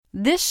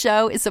This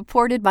show is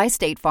supported by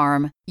State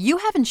Farm. You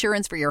have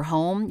insurance for your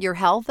home, your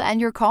health, and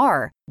your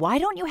car. Why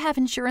don't you have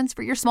insurance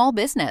for your small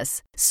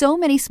business? So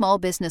many small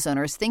business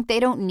owners think they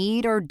don't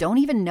need or don't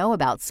even know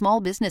about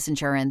small business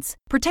insurance.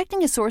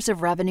 Protecting a source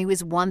of revenue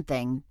is one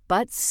thing,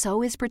 but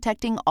so is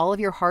protecting all of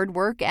your hard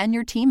work and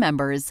your team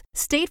members.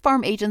 State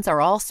Farm agents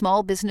are all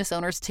small business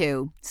owners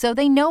too, so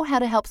they know how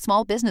to help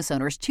small business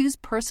owners choose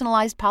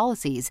personalized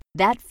policies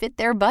that fit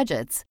their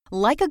budgets.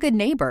 Like a good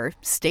neighbor,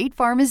 State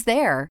Farm is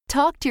there.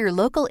 Talk to your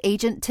local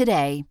agent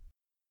today.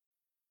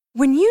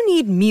 When you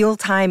need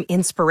mealtime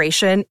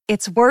inspiration,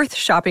 it's worth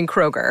shopping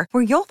Kroger,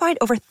 where you'll find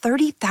over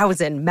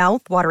 30,000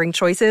 mouth-watering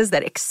choices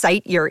that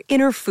excite your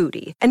inner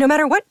foodie. And no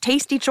matter what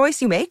tasty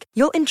choice you make,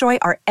 you'll enjoy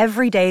our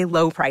everyday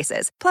low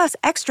prices, plus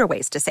extra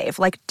ways to save,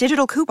 like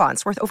digital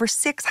coupons worth over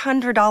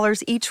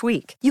 $600 each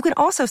week. You can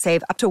also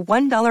save up to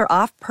 $1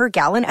 off per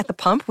gallon at the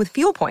pump with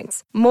fuel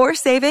points. More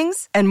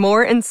savings and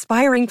more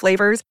inspiring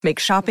flavors make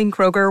shopping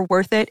Kroger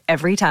worth it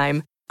every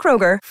time.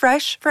 Kroger,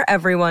 fresh for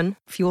everyone.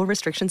 Fuel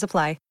restrictions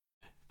apply.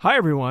 Hi,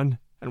 everyone,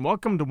 and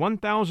welcome to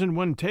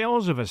 1001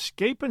 Tales of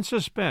Escape and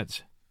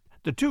Suspense,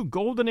 the two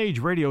Golden Age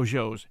radio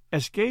shows,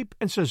 Escape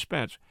and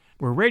Suspense,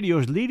 were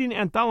radio's leading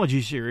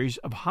anthology series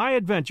of high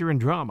adventure and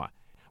drama,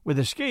 with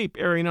Escape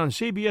airing on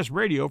CBS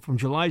Radio from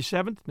July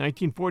 7,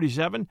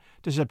 1947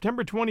 to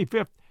September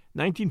 25,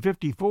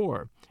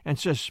 1954, and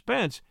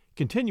Suspense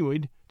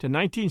continuing to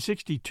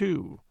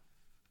 1962.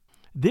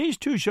 These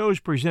two shows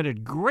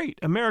presented great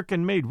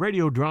American-made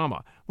radio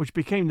drama, which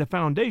became the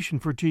foundation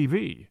for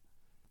TV.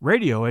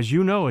 Radio, as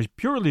you know, is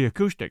purely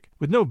acoustic,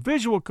 with no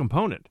visual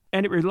component,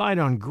 and it relied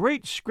on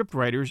great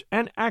scriptwriters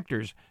and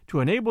actors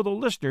to enable the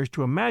listeners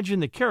to imagine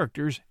the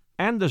characters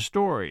and the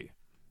story.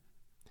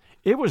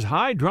 It was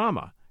high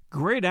drama,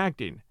 great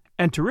acting,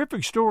 and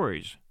terrific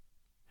stories.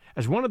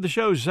 As one of the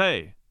shows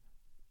say,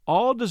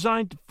 all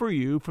designed to free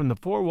you from the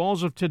four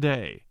walls of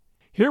today.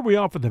 Here we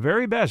offer the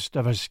very best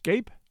of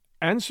Escape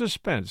and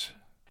Suspense.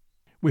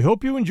 We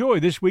hope you enjoy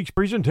this week's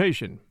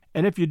presentation.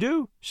 And if you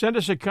do, send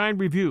us a kind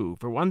review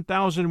for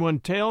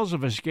 1001 Tales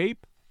of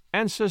Escape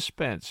and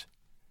Suspense.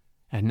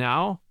 And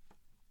now,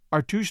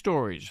 our two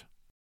stories.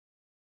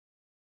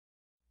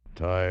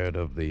 Tired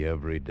of the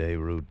everyday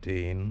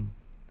routine?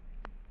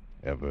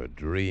 Ever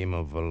dream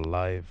of a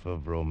life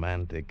of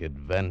romantic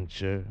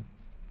adventure?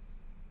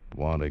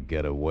 Want to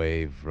get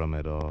away from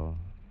it all?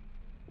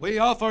 We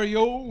offer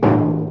you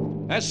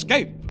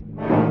Escape.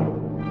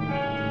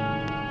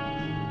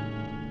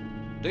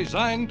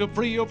 Designed to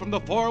free you from the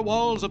four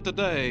walls of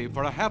today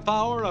for a half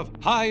hour of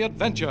high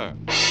adventure.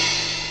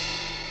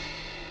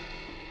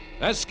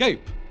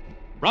 Escape,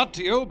 brought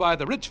to you by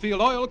the Richfield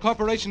Oil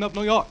Corporation of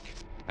New York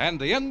and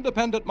the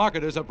independent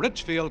marketers of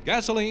Richfield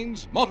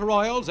gasolines, motor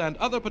oils, and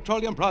other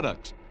petroleum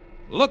products.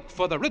 Look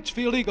for the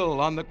Richfield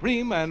Eagle on the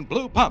cream and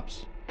blue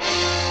pumps.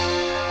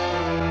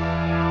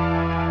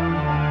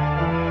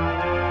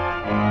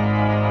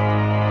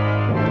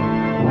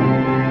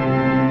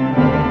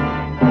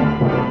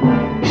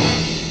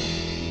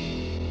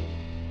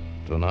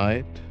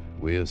 Tonight,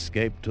 we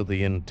escape to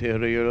the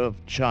interior of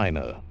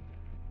China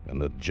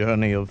and a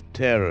journey of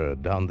terror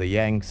down the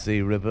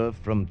Yangtze River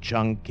from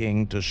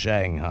Chongqing to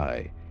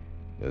Shanghai,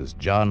 as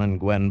John and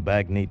Gwen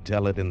Bagney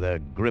tell it in their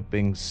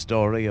gripping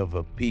story of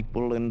a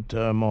people in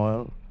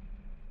turmoil,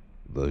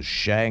 the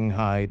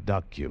Shanghai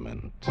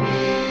Document.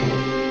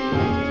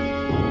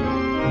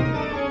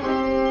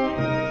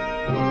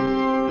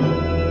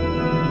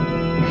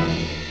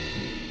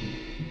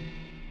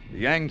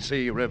 The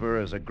Yangtze River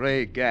is a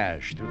gray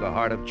gash through the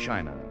heart of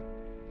China,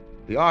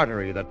 the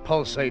artery that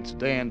pulsates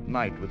day and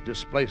night with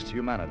displaced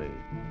humanity.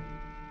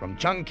 From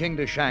Chongqing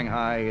to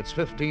Shanghai, it's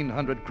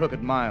 1,500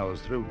 crooked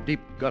miles through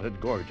deep-gutted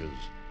gorges.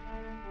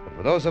 But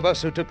for those of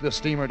us who took the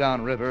steamer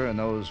downriver in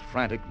those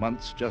frantic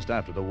months just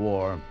after the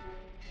war,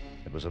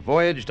 it was a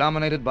voyage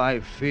dominated by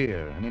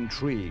fear and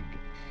intrigue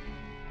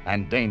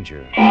and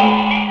danger.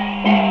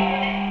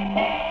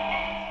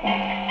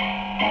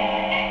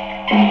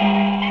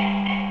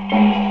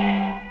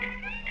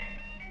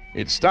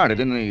 It started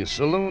in the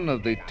saloon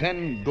of the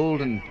 10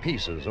 Golden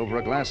Pieces over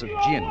a glass of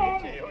gin,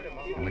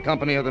 in the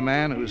company of the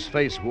man whose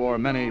face wore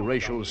many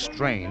racial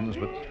strains,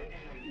 but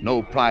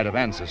no pride of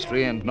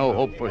ancestry and no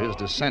hope for his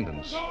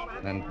descendants,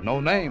 and no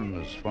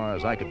name, as far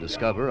as I could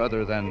discover,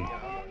 other than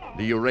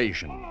the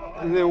Eurasian.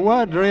 The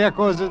word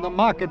re-echoes in the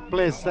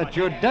marketplace that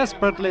you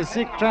desperately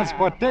seek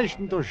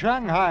transportation to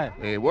Shanghai.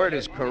 The word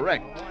is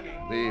correct.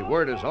 The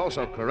word is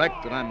also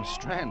correct that I'm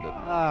stranded.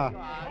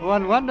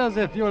 One wonders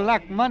if you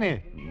lack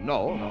money.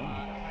 No.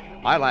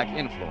 I lack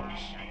influence.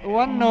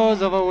 One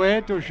knows of a way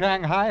to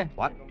Shanghai.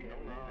 What?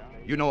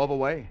 You know of a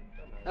way?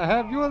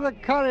 Have you the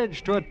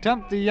courage to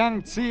attempt the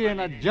Yangtze in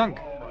a junk?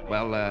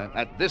 Well,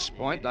 at this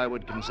point, I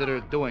would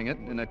consider doing it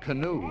in a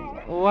canoe.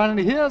 One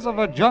hears of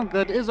a junk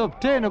that is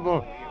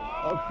obtainable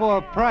for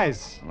a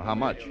price. Well, how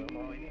much?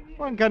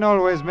 One can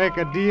always make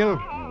a deal.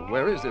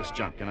 Where is this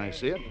junk? Can I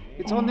see it?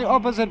 It's on the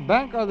opposite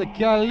bank of the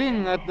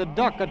Kialing at the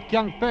dock at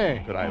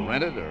Kiangpei. Could I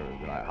rent it or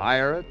could I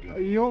hire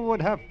it? You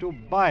would have to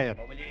buy it.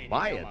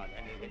 Buy it?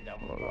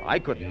 Well, I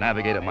couldn't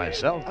navigate it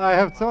myself. I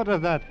have thought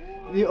of that.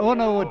 The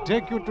owner would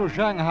take you to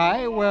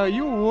Shanghai, where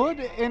you would,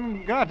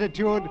 in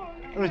gratitude,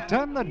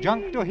 return the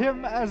junk to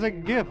him as a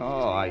gift.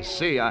 Oh, I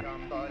see.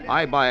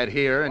 I buy it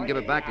here and give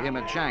it back to him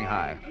in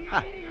Shanghai.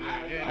 Ha,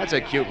 that's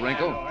a cute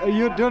wrinkle.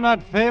 You do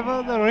not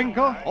favor the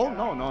wrinkle? Oh,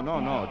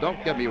 no.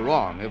 Don't get me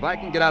wrong. If I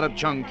can get out of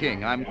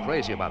Chungking, I'm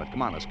crazy about it.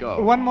 Come on, let's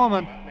go. One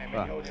moment.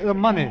 The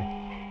money.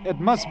 It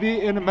must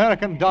be in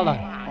American dollar.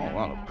 Oh,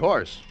 well, of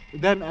course.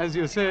 Then, as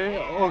you say,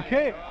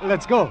 okay,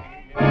 let's go.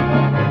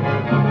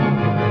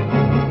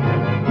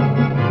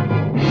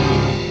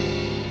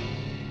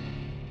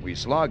 We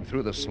slogged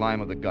through the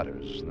slime of the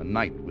gutters. The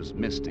night was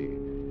misty.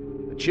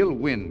 The chill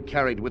wind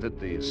carried with it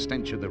the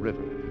stench of the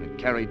river. It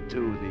carried,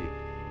 too,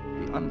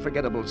 the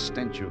unforgettable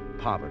stench of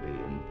poverty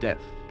and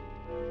death.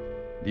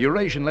 The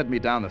Eurasian led me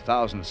down the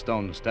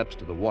 1,000-stone steps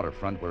to the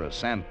waterfront where a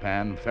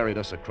sampan ferried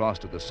us across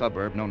to the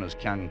suburb known as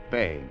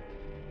Shanghai.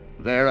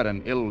 There, at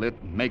an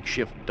ill-lit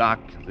makeshift dock,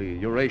 the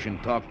Eurasian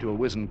talked to a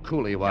wizened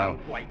coolie while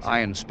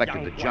I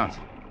inspected the junk.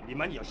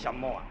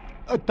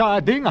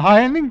 打听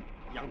海宁?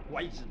 养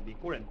拐子美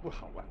国人不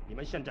好啊！你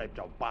们现在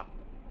找吧。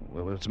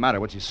 Well, what's the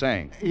matter? What's he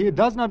saying? He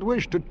does not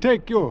wish to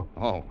take you.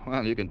 Oh,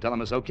 well, you can tell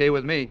him it's okay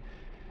with me.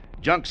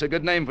 Junk's a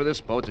good name for this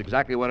boat. It's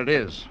exactly what it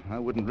is. I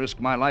wouldn't risk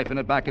my life in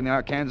it back in the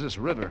Arkansas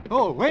River.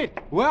 Oh, wait.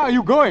 Where are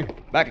you going?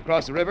 Back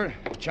across the river,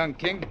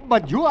 Chungking.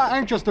 But you are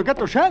anxious to get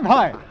to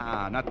Shanghai.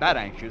 Ah, not that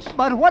anxious.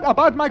 But what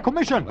about my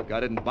commission? Look, I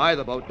didn't buy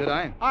the boat, did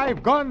I?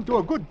 I've gone to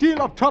a good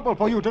deal of trouble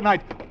for you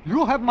tonight.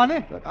 You have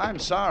money? Look, I'm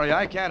sorry.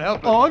 I can't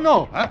help it. Oh,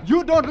 no. Huh?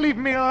 You don't leave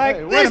me like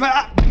Hey, this. wait a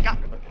minute.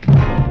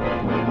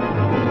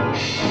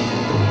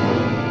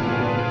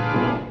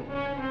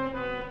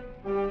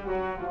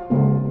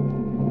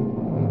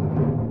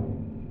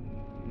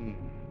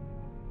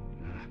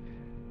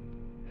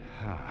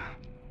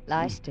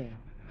 Lie still.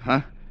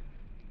 Huh?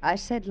 I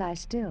said lie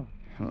still.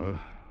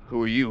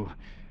 Who are you?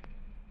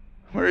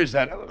 Where is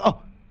that?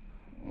 Oh,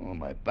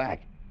 my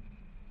back.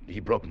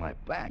 He broke my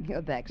back.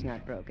 Your back's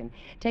not broken.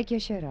 Take your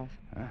shirt off.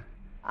 Huh?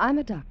 I'm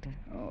a doctor.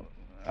 Oh,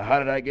 how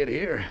did I get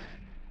here?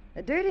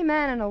 A dirty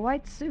man in a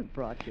white suit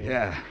brought you.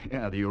 Yeah,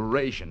 the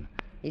Eurasian.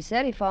 He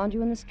said he found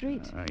you in the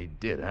street. He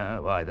did, huh?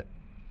 Why,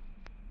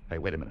 Hey,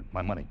 wait a minute.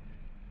 My money.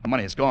 My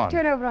money is gone.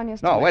 Turn over on your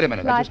stomach. No, wait a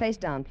minute. Lie face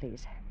down,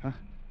 please. Huh?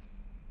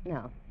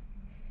 Now,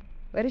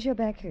 where does your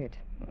back hurt?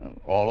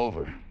 All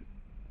over.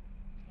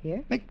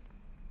 Here?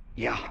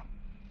 Yeah.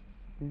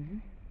 Mm-hmm.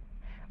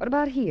 What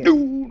about here?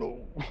 No.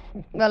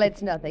 Well,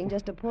 it's nothing.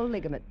 Just a pulled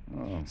ligament.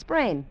 Oh.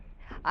 Sprain.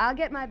 I'll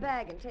get my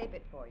bag and tape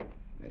it for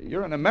you.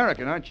 You're an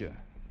American, aren't you?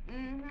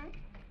 Mm-hmm.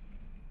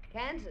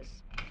 Kansas.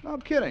 No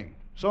kidding.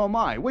 So am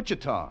I.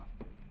 Wichita.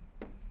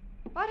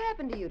 What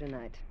happened to you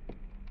tonight?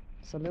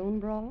 Saloon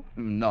brawl?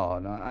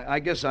 No. I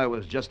guess I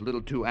was just a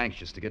little too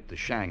anxious to get to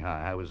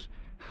Shanghai. I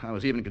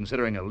was even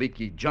considering a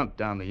leaky junk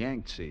down the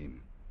Yangtze.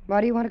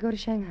 Why do you want to go to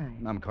Shanghai?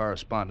 I'm a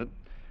correspondent.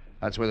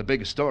 That's where the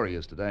big story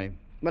is today.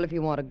 Well, if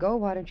you want to go,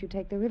 why don't you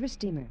take the river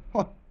steamer?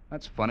 Oh,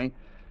 that's funny.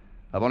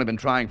 I've only been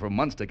trying for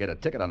months to get a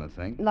ticket on the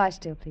thing. Lie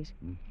still, please.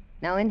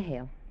 Now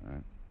inhale. All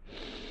right.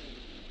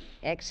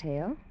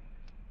 Exhale.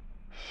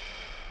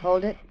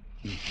 Hold it.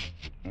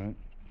 All right.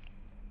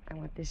 I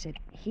want this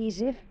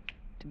adhesive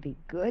to be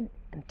good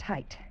and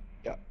tight.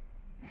 Yeah.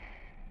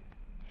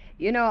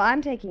 You know,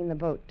 I'm taking the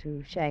boat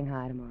to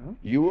Shanghai tomorrow.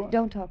 You are?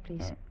 Don't talk,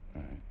 please.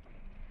 All right.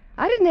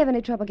 I didn't have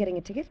any trouble getting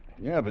a ticket.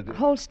 Yeah, but...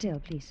 Hold still,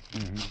 please.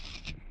 Mhm.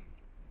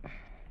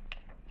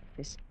 If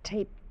this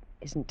tape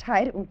isn't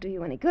tight, it won't do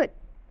you any good.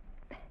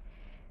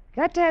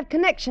 Got to have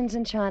connections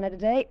in China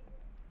today.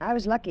 I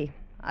was lucky.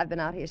 I've been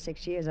out here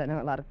 6 years. I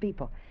know a lot of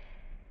people.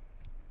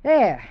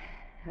 There.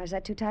 Is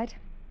that too tight?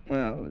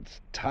 Well,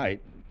 it's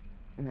tight.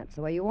 And that's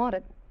the way you want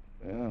it.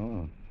 Yeah,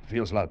 well,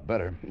 feels a lot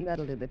better.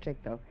 That'll do the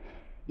trick, though.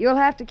 You'll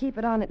have to keep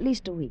it on at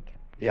least a week.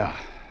 Yeah.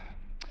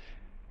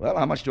 Well,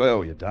 how much do I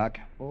owe you, Doc?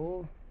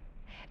 Oh.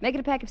 Make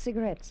it a pack of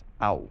cigarettes.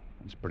 Ow,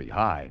 that's pretty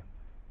high.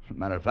 As a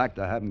matter of fact,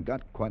 I haven't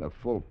got quite a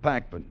full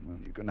pack, but well,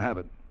 you can have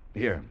it.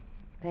 Here.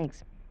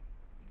 Thanks.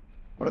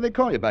 What do they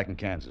call you back in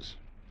Kansas?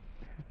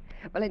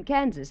 Well, in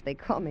Kansas, they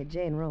call me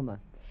Jane Roma.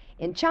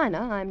 In China,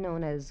 I'm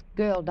known as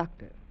Girl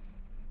Doctor.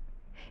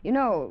 You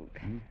know,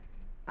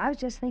 I was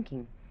just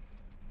thinking,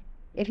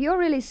 if you're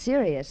really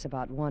serious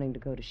about wanting to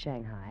go to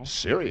Shanghai...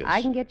 Serious?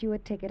 I can get you a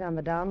ticket on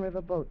the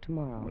downriver boat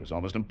tomorrow. Well, it's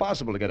almost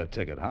impossible to get a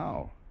ticket.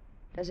 How?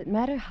 Does it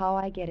matter how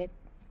I get it,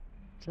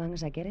 as long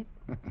as I get it?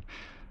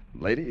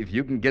 Lady, if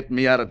you can get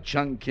me out of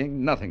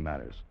Chungking, nothing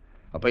matters.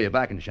 I'll pay you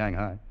back in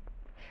Shanghai.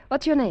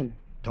 What's your name?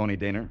 Tony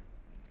Daner.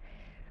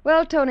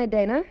 Well, Tony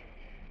Dana,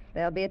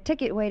 there'll be a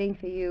ticket waiting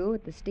for you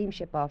at the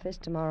steamship office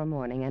tomorrow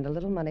morning and a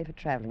little money for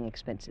traveling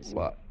expenses.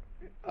 What?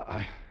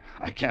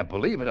 I can't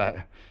believe it.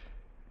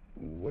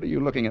 What are you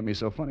looking at me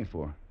so funny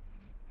for?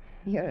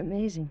 You're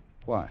amazing.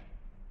 Why?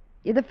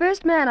 You're the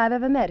first man I've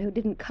ever met who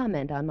didn't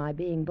comment on my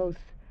being both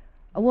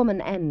a woman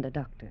and a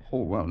doctor.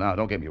 Oh, well, now,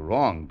 don't get me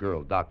wrong,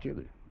 girl doctor.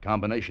 The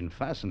combination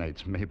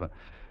fascinates me, but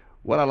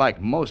what I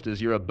like most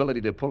is your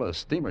ability to pull a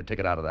steamer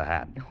ticket out of the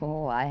hat.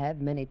 Oh, I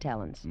have many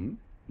talents.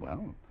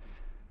 Well,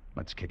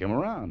 Let's kick him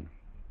around.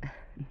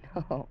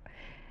 No.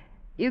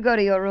 You go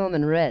to your room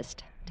and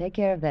rest. Take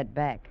care of that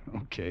back.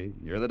 Okay,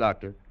 you're the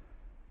doctor.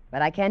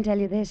 But I can tell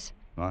you this.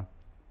 What?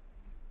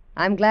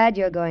 I'm glad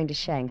you're going to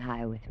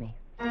Shanghai with me.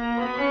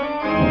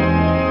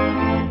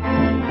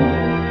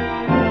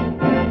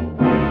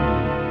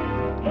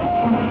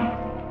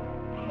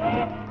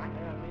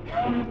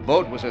 The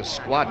boat was a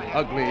squat,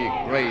 ugly,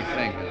 gray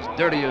thing, as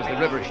dirty as the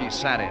river she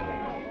sat in.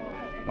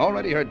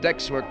 Already her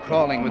decks were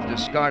crawling with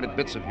discarded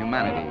bits of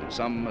humanity,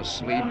 some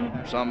asleep,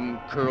 some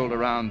curled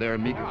around their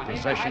meager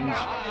possessions.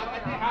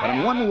 But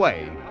in one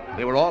way,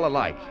 they were all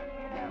alike.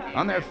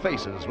 On their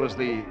faces was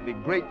the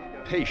great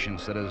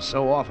patience that is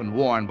so often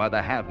worn by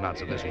the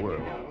have-nots of this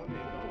world.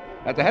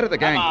 At the head of the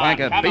gangplank,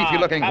 a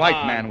beefy-looking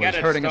white man was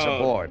herding us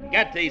aboard.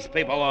 Get these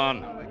people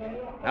on.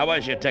 Now,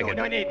 where's your ticket?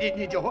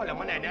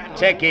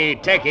 Ticky.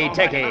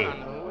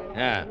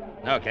 Yeah,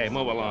 okay,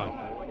 move along.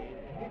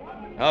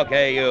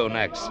 Okay, you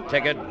next.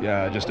 Ticket?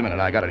 Yeah, just a minute.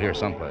 I got it here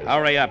someplace.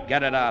 Hurry up,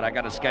 get it out. I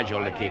got a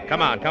schedule to keep.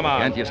 Come on.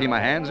 Can't you see my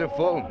hands are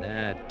full?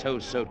 2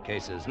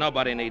 suitcases.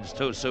 Nobody needs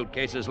 2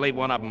 suitcases. Leave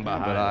one of them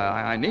behind. But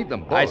I need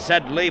them both. I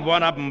said leave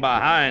one of them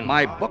behind.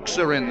 My books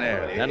are in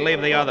there. Then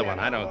leave the other one.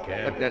 I don't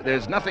care. But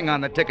there's nothing on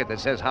the ticket that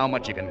says how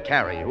much you can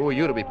carry. Who are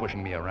you to be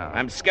pushing me around?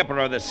 I'm skipper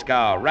of this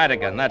scow.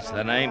 Radigan, that's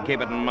the name.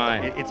 Keep it in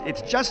mind.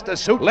 It's just a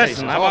suitcase.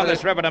 Listen, I'm on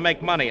this river to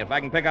make money. If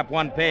I can pick up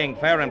one paying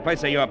fare in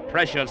place of your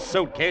precious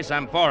suitcase,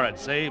 I'm for it,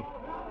 see?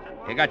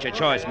 You got your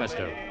choice,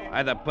 mister.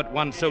 Either put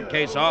one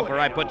suitcase off or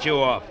I put you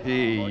off.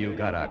 Gee, you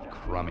got a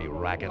crummy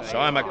racket. So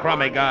I'm a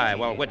crummy guy.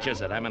 Well, which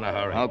is it? I'm in a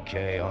hurry.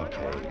 Okay.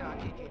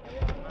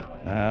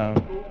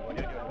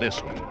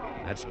 This one.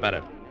 That's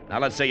better. Now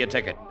let's see your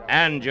ticket.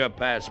 And your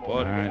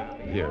passport. All right,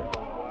 here.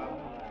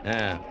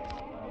 Yeah.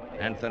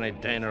 Anthony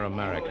Dana,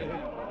 American.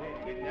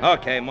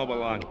 Okay, move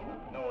along.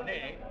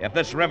 If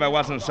this river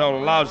wasn't so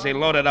lousy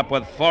loaded up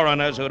with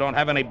foreigners who don't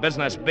have any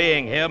business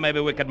being here,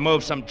 maybe we could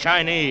move some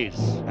Chinese.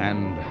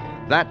 And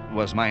that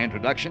was my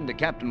introduction to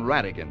Captain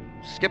Radigan,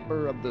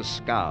 skipper of the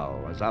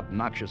scow, as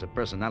obnoxious a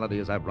personality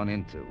as I've run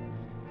into.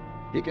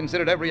 He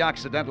considered every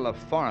Occidental a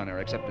foreigner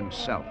except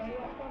himself.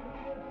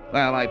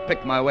 Well, I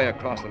picked my way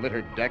across the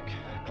littered deck,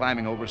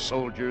 climbing over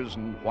soldiers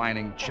and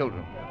whining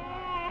children.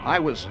 I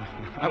was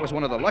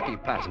one of the lucky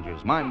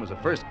passengers. Mine was a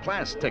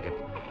first-class ticket,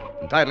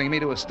 entitling me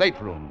to a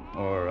stateroom,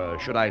 or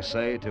should I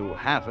say, to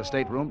half a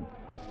stateroom.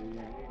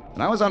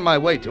 And I was on my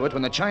way to it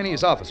when the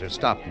Chinese officer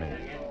stopped me.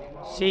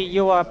 See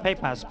your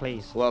papers,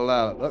 please. Well,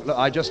 look,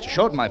 I just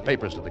showed my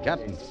papers to the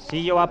captain. See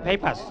your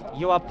papers,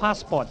 your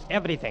passport,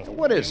 everything.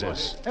 What is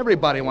this?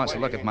 Everybody wants to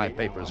look at my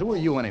papers. Who are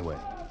you, anyway?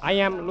 I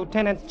am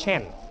Lieutenant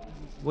Chen.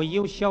 Will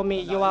you show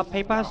me your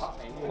papers,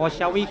 or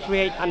shall we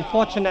create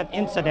unfortunate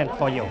incident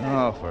for you?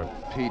 Oh, for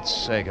Pete's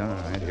sake. All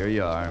right, here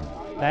you are.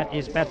 That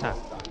is better.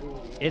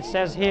 It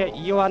says here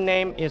your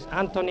name is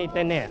Anthony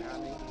Dene.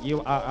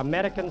 You are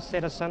American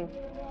citizen.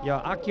 Your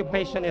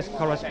occupation is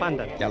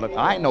correspondent. Yeah, look,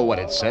 I know what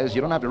it says.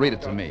 You don't have to read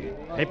it to me.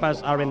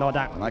 Papers are in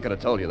order. Well, I could have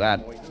told you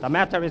that. The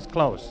matter is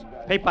closed.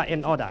 Paper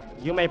in order.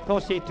 You may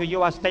proceed to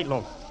your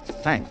stateroom.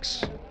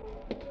 Thanks.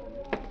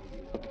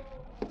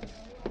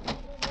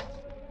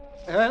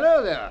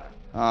 Hello there.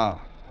 Hello.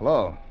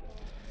 Well,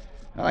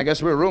 I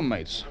guess we're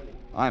roommates.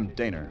 I'm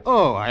Dana.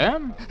 Oh, I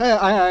am?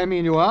 I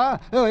mean, you are?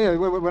 Oh, yeah,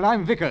 well,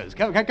 I'm Vickers.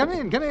 Come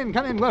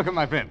in. Welcome,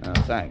 my friend.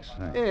 Thanks.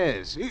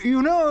 Yes.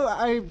 You know,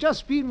 I've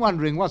just been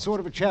wondering what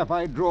sort of a chap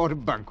I'd draw to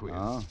bunk with.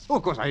 Oh?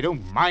 Of course, I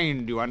don't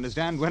mind, you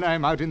understand, when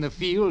I'm out in the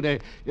field, a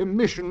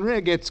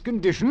missionary gets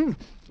conditioned,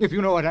 if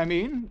you know what I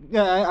mean.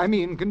 I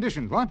mean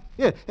conditioned, what?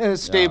 Yeah, a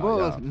stable,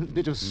 Yeah. a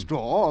bit of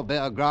straw,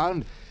 bare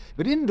ground.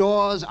 But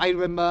indoors, I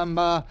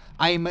remember,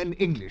 I'm an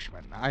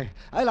Englishman.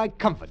 I like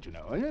comfort, you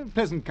know,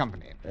 pleasant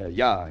company.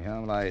 Yeah.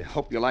 Well, I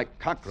hope you like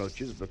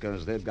cockroaches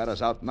because they've got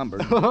us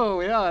outnumbered. Oh,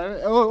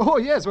 yeah. Oh,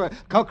 yes. Well,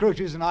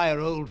 cockroaches and I are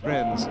old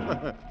friends.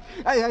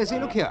 I say,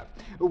 look here.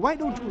 Why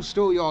don't you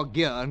stow your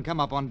gear and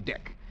come up on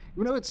deck?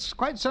 You know, it's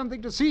quite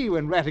something to see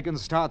when Ratigan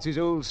starts his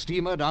old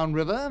steamer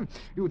downriver.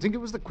 You would think it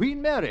was the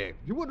Queen Mary.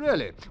 You would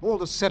really. All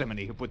the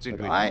ceremony he puts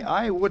into it.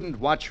 I wouldn't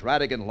watch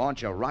Ratigan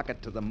launch a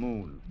rocket to the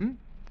moon.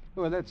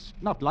 Well, that's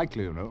not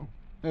likely, you know.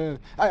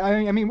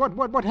 I mean,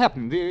 what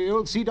happened? The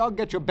old sea dog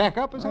get your back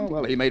up or something?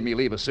 Well, he made me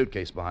leave a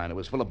suitcase behind. It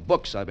was full of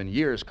books I've been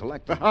years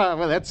collecting.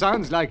 Well, that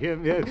sounds like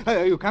him.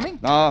 Are you coming?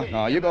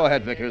 No, you go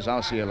ahead, Vickers.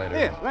 I'll see you later.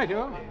 Yes, right, you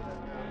are.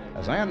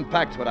 As I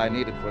unpacked what I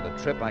needed for the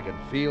trip, I could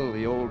feel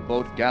the old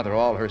boat gather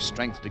all her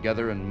strength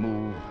together and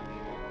move,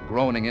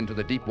 groaning into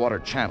the deep water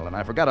channel, and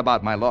I forgot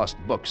about my lost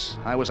books.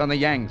 I was on the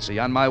Yangtze,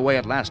 on my way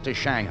at last to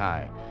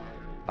Shanghai,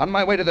 on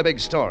my way to the big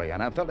story,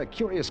 and I felt a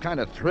curious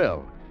kind of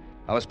thrill.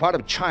 I was part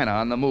of China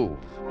on the move.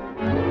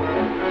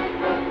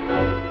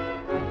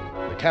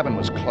 The cabin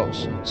was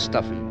close and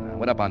stuffy. I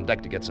went up on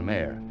deck to get some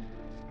air.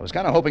 I was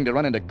kind of hoping to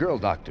run into Girl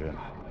Doctor.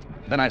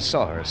 Then I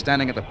saw her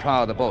standing at the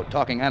prow of the boat,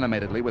 talking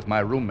animatedly with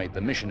my roommate,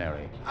 the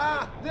missionary.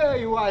 Ah, there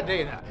you are,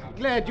 Dana.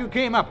 Glad you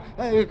came up.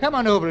 Come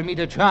on over and meet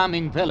a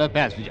charming fellow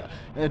passenger.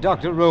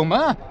 Dr.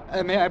 Roma,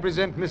 may I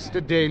present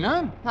Mr.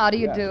 Dana? How do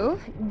you do?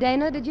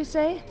 Dana, did you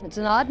say? It's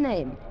an odd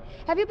name.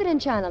 Have you been in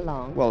China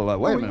long? Well,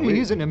 wait a minute.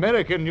 He's an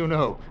American, you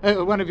know.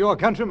 One of your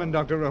countrymen,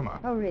 Dr. Roma.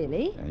 Oh,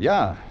 really?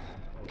 Yeah,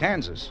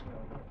 Kansas.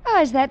 Oh,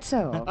 is that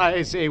so?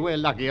 I say, we're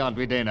lucky, aren't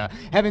we, Dana?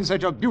 Having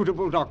such a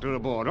beautiful doctor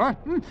aboard, huh?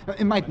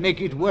 It might make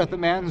it worth a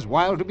man's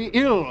while to be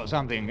ill or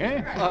something,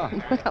 eh?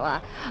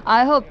 Well,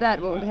 I hope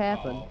that won't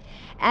happen.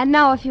 And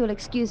now, if you'll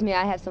excuse me,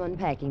 I have some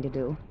unpacking to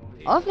do.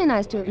 Awfully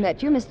nice to have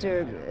met you,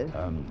 Mr.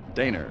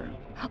 Daner.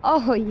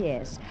 Oh,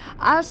 yes.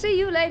 I'll see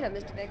you later,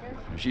 Mr. Vickers.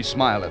 She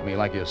smiled at me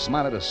like you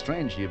smile at a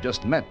stranger you've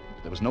just met.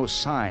 There was no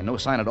sign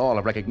at all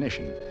of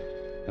recognition.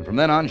 And from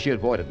then on, she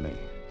avoided me.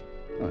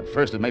 Well, at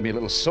first, it made me a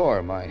little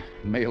sore. My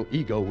male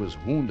ego was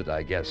wounded,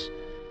 I guess.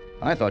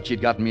 I thought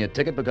she'd gotten me a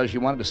ticket because she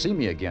wanted to see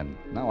me again.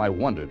 Now I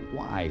wondered,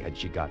 why had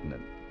she gotten it?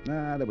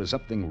 There was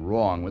something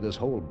wrong with this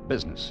whole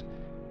business.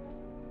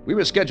 We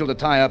were scheduled to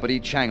tie up at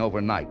Yichang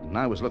overnight, and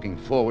I was looking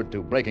forward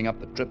to breaking up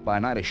the trip by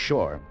night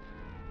ashore.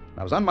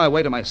 I was on my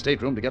way to my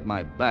stateroom to get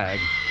my bag.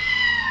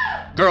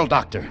 Girl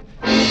doctor.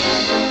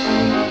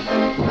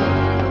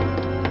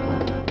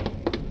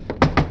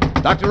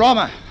 Dr.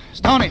 Roma. It's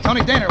Tony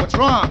Daner. What's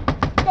wrong?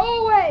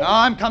 Go away! No,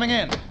 I'm coming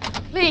in.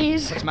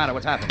 Please. What's the matter?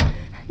 What's happened?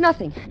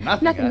 Nothing.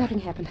 Nothing? Nothing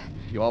happened.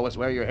 You always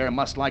wear your hair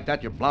mussed like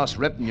that, your blouse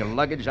ripped, and your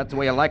luggage. That's the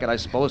way you like it, I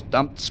suppose.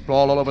 Dumped,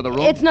 sprawled all over the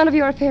room. It's none of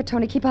your affair,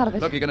 Tony. Keep out of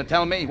it. Look, you're going to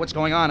tell me what's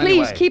going on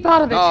Please, anyway. keep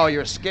out of it. No,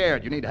 you're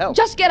scared. You need help.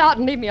 Just get out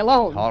and leave me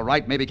alone. All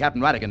right, maybe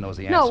Captain Radigan knows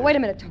the answer. No, wait a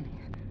minute, Tony.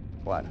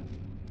 What?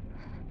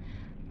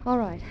 All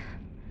right.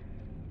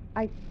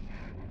 I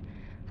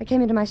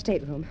came into my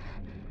stateroom.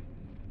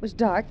 It was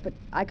dark, but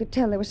I could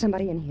tell there was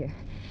somebody in here.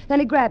 Then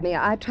he grabbed me.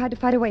 I tried to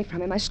fight away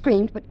from him. I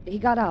screamed, but he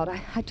got out.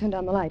 I turned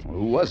on the light. Well,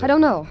 who was it? I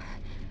don't know.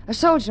 A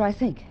soldier, I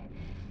think.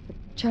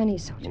 A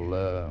Chinese soldier.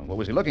 Well, what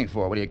was he looking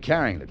for? What are you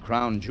carrying? The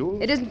crown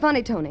jewels? It isn't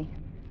funny, Tony.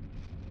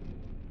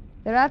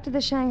 They're after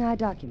the Shanghai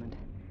document.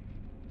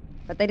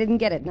 But they didn't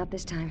get it, not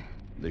this time.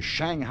 The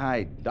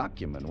Shanghai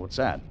document? What's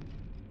that?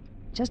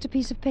 Just a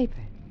piece of paper.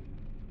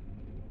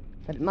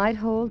 But it might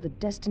hold the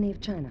destiny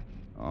of China.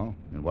 Oh,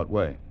 in what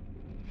way?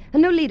 A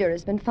new leader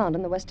has been found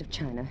in the west of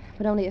China,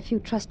 but only a few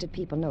trusted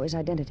people know his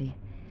identity.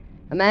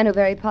 A man who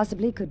very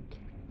possibly could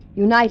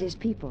unite his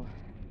people,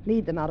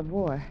 lead them out of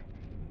war.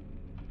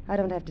 I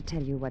don't have to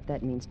tell you what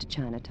that means to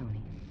China,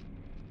 Tony.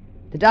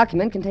 The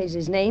document contains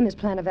his name, his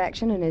plan of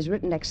action, and his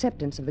written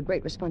acceptance of the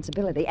great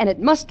responsibility, and it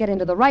must get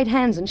into the right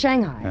hands in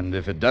Shanghai. And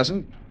if it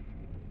doesn't?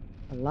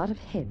 A lot of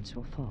heads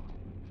will fall.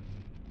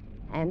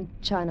 And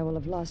China will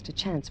have lost a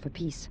chance for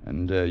peace.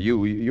 And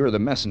you're the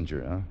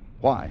messenger, huh?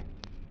 Why?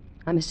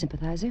 I'm a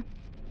sympathizer.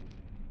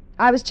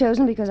 I was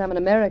chosen because I'm an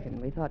American.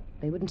 We thought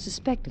they wouldn't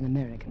suspect an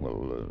American.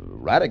 Well,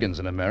 Radigan's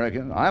an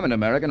American. I'm an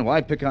American.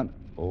 Why pick on...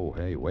 Oh,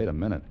 hey, wait a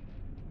minute.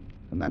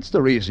 And that's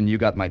the reason you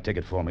got my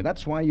ticket for me.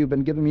 That's why you've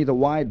been giving me the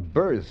wide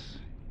berth.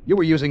 You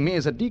were using me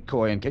as a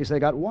decoy in case they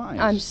got wise.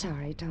 I'm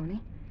sorry, Tony.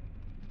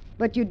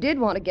 But you did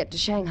want to get to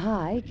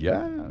Shanghai.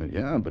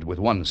 Yeah, but with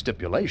one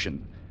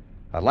stipulation.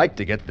 I'd like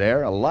to get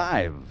there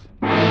alive.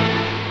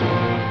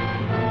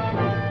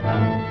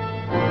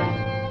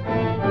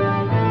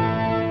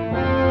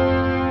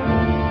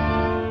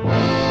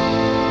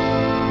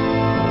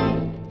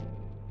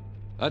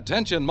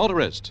 Attention,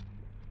 motorist.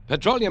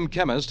 Petroleum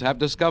chemists have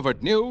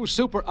discovered new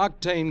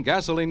super-octane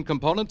gasoline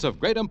components of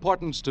great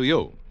importance to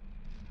you.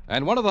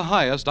 And one of the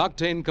highest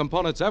octane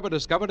components ever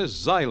discovered is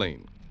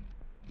xylene.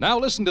 Now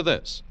listen to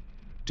this.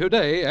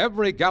 Today,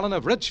 every gallon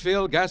of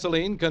Richfield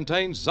gasoline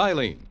contains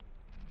xylene.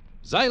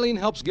 Xylene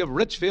helps give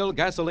Richfield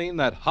gasoline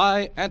that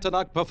high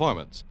Antonox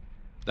performance,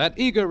 that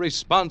eager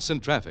response in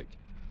traffic,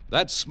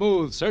 that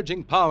smooth,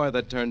 surging power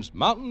that turns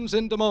mountains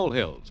into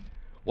molehills.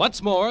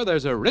 What's more,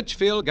 there's a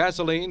Richfield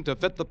gasoline to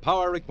fit the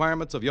power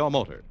requirements of your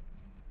motor.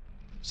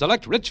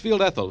 Select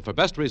Richfield Ethyl for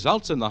best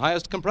results in the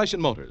highest compression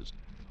motors,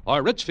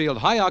 or Richfield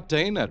High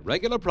Octane at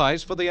regular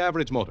price for the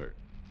average motor.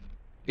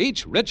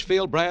 Each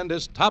Richfield brand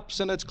is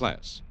tops in its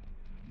class.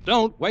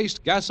 Don't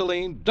waste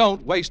gasoline,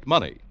 don't waste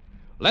money.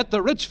 Let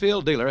the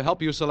Richfield dealer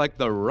help you select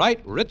the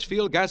right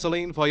Richfield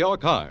gasoline for your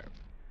car.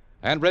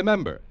 And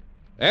remember,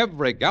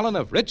 every gallon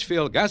of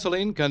Richfield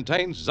gasoline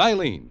contains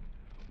xylene,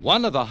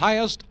 one of the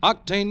highest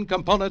octane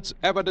components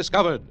ever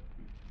discovered.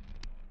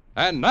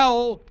 And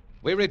now,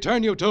 we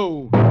return you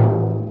to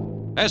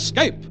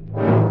Escape.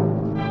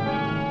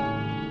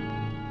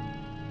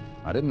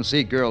 I didn't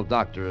see Girl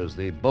Doctor as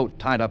the boat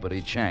tied up at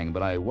Yichang,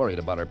 but I worried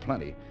about her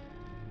plenty.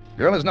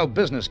 Girl has no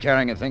business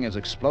carrying a thing as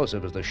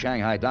explosive as the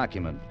Shanghai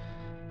document.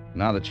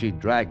 Now that she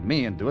dragged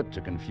me into it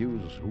to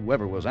confuse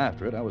whoever was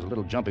after it, I was a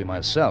little jumpy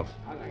myself.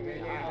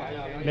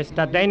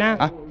 Mr. Dana?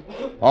 Huh?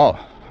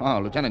 Oh,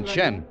 Lieutenant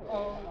Chen.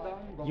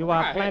 You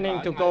are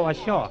planning to go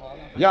ashore.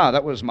 Yeah,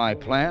 that was my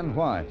plan.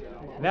 Why?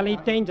 Very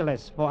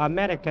dangerous for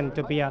American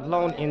to be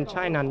alone in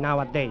China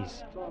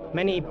nowadays.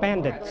 Many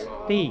bandits,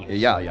 thieves.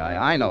 Yeah,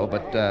 I know,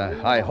 but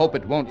I hope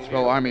it won't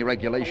throw Army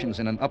regulations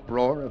in an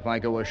uproar if I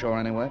go ashore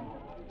anyway.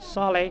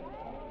 Sorry,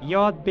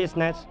 your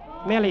business.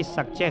 Merely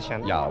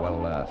suggestion. Yeah,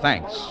 well,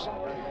 thanks.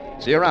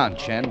 See you around,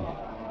 Chen.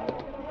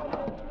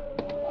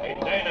 Hey,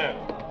 Dana.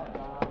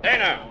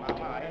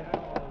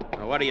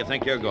 where do you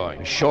think you're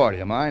going? Sure, do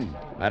you mind?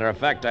 Matter of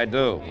fact, I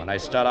do. When I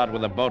start out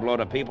with a boatload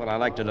of people, I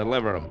like to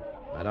deliver them.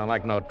 I don't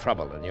like no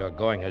trouble, and your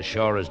going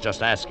ashore is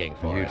just asking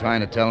for You it.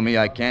 trying to tell me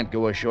I can't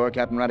go ashore,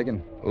 Captain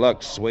Radigan?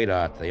 Look,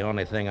 sweetheart, the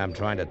only thing I'm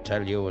trying to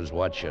tell you is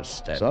watch your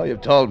step. So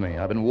you've told me.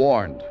 I've been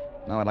warned.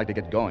 Now I'd like to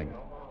get going.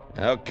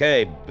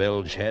 Okay,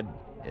 bilgehead.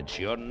 It's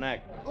your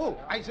neck. Oh,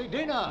 I say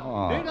dinner.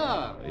 Oh,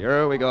 Dinner.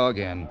 Here we go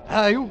again.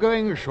 Are you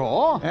going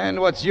ashore? And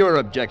what's your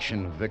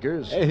objection,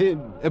 Vickers?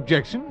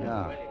 Objection?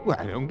 Yeah. Well,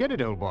 I don't get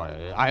it, old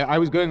boy. I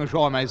was going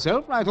ashore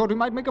myself, and I thought we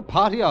might make a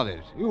party of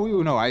it.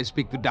 You know I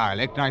speak the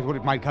dialect, and I thought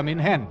it might come in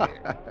handy.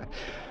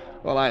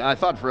 Well, I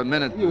thought for a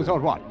minute... You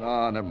thought what?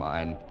 Oh, never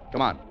mind.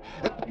 Come on.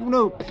 You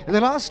know,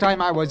 the last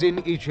time I was in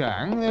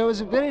Yichang, there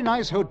was a very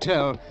nice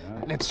hotel.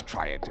 Let's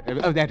try it.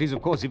 That is,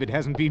 of course, if it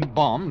hasn't been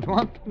bombed.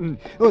 What?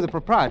 Oh, the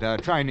proprietor,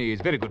 Chinese,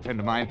 very good friend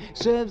of mine,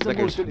 serves the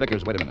most...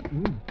 Vickers, wait a minute.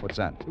 What's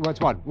that? What's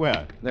what?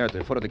 Where? There at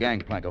the foot of the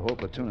gangplank, a whole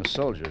platoon of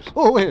soldiers.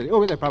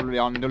 Oh, they're probably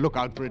on the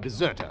lookout for a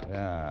deserter.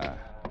 Yeah.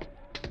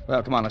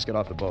 Well, come on, let's get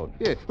off the boat.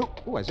 Yeah.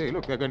 Oh, I say,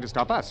 look, they're going to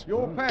stop us.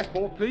 Your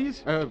passport,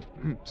 please.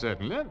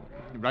 Certainly.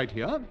 Right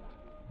here.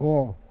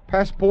 Oh,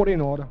 passport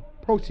in order.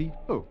 Proceed.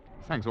 Oh,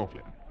 thanks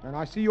awfully. Can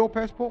I see your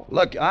passport?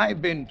 Look,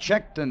 I've been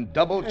checked and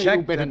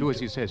double-checked. You better and... do as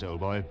he says, old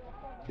boy.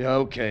 Yeah,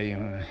 okay.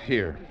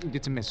 Here.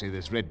 It's messy,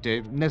 this red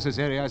tape.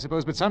 Necessary, I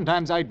suppose, but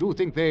sometimes I do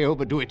think they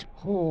overdo it.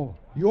 Oh,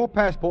 your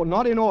passport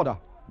not in order.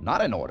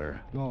 Not in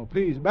order. No,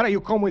 please, better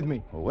you come with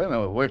me. Well, wait a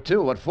minute. Where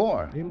to? What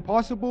for?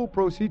 Impossible.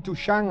 Proceed to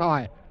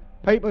Shanghai.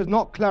 Papers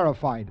not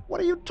clarified. What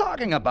are you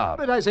talking about?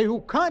 But I say,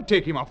 who can't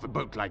take him off the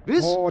boat like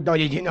this? Oh,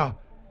 Dojina.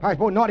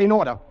 Passport not in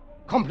order.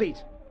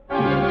 Complete.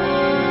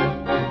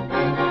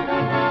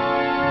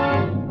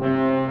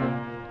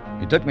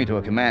 He took me to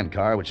a command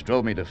car which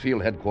drove me to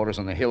field headquarters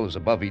on the hills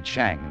above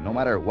Yichang. No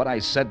matter what I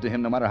said to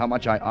him, no matter how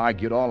much I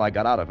argued, all I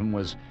got out of him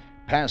was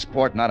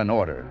passport not in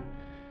order.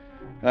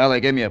 Well,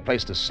 they gave me a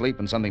place to sleep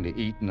and something to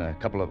eat and a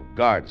couple of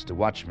guards to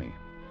watch me.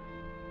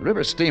 The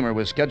river steamer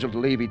was scheduled to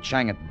leave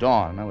Yichang at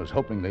dawn. I was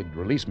hoping they'd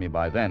release me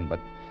by then, but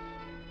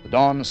the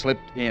dawn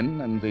slipped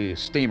in and the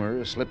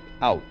steamer slipped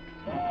out.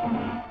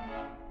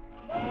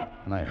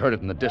 And I heard it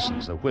in the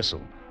distance, the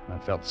whistle. I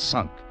felt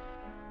sunk.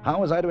 How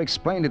was I to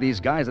explain to these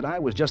guys that I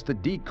was just a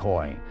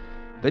decoy?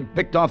 They'd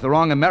picked off the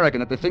wrong American,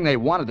 that the thing they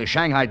wanted, the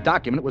Shanghai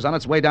document, was on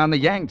its way down the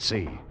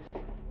Yangtze.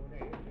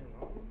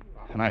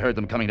 And I heard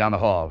them coming down the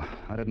hall.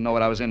 I didn't know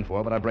what I was in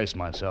for, but I braced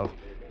myself.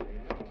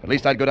 At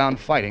least I'd go down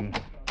fighting.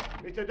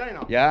 Mr.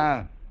 Dana.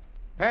 Yeah?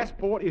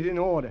 Passport is in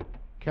order.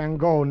 Can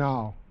go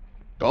now.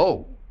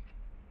 Go?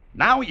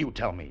 Now you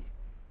tell me.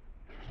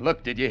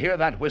 Look, did you hear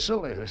that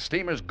whistle? The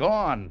steamer's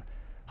gone.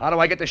 How do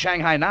I get to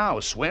Shanghai now?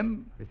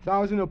 Swim?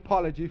 1,000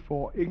 apology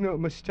for ignorant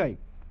mistake.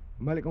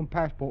 American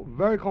passport,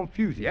 very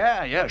confusing.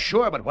 Yeah,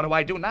 sure, but what do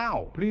I do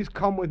now? Please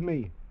come with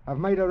me. I've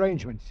made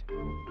arrangements.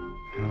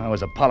 I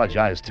was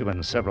apologized to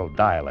in several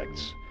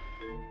dialects.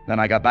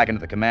 Then I got back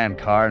into the command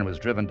car and was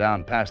driven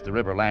down past the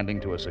river landing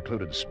to a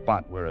secluded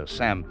spot where a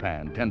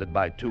sampan tended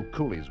by 2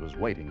 coolies was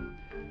waiting.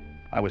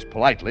 I was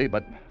politely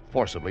but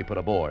forcibly put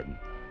aboard.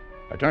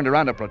 I turned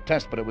around to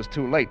protest, but it was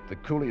too late. The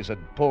coolies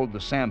had pulled the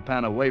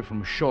sampan away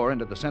from shore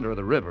into the center of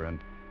the river, and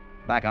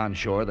back on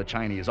shore, the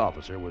Chinese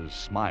officer was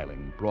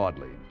smiling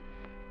broadly.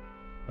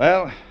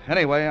 Well,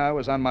 anyway, I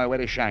was on my way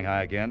to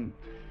Shanghai again.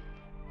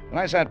 And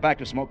I sat back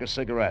to smoke a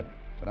cigarette,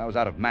 but I was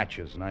out of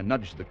matches, and I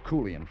nudged the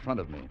coolie in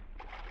front of me.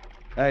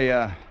 Hey,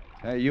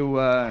 you,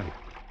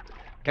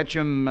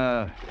 Ketchum,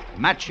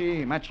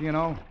 matchy, you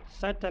know?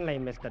 Certainly,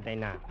 Mr.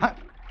 Dana. Huh?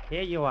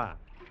 Here you are.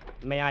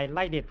 May I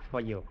light it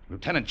for you?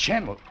 Lieutenant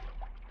Chen,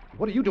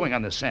 what are you doing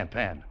on this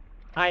sampan?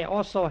 I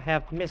also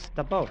have missed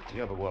the boat.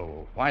 Yeah, but,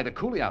 well, why the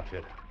coolie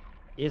outfit?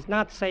 It's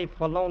not safe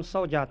for lone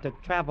soldier to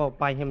travel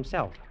by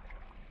himself.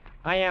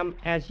 I am,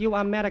 as you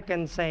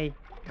Americans say,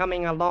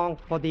 coming along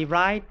for the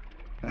ride.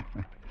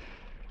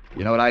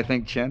 You know what I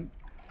think, Chen?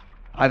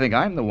 I think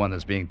I'm the one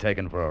that's being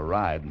taken for a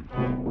ride.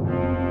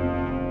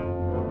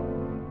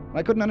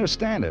 I couldn't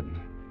understand it.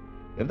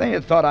 If they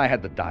had thought I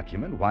had the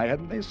document, why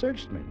hadn't they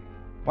searched me?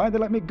 Why'd they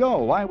let me go?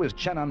 Why was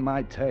Chen on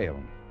my tail?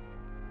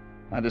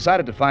 I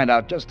decided to find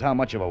out just how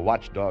much of a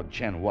watchdog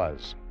Chen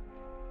was.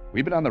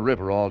 We'd been on the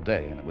river all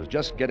day, and it was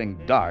just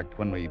getting dark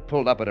when we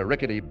pulled up at a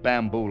rickety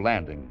bamboo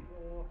landing.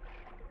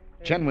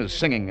 Chen was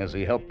singing as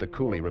he helped the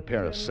coolie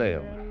repair a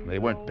sail. They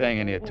weren't paying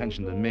any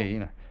attention to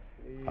me.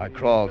 I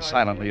crawled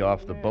silently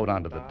off the boat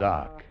onto the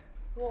dock.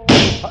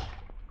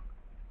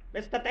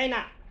 Mr.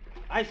 Dana,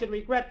 I should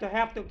regret to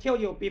have to kill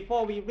you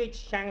before we reach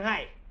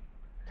Shanghai.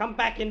 Come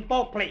back in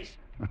boat, please.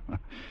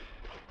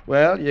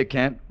 Well, you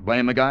can't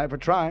blame a guy for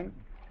trying.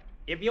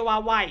 If you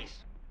are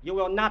wise, you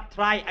will not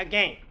try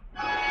again.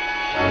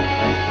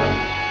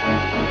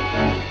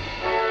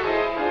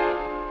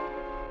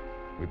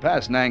 We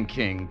passed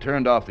Nanking,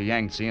 turned off the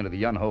Yangtze into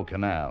the Yunho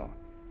Canal.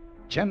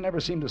 Chen never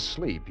seemed to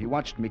sleep. He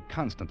watched me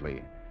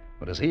constantly.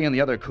 But as he and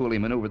the other coolie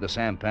maneuvered the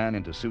sampan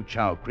into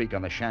Suchow Creek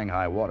on the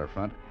Shanghai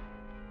waterfront,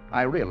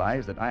 I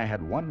realized that I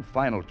had one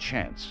final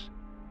chance.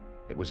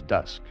 It was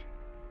dusk.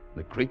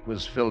 The creek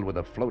was filled with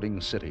a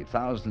floating city,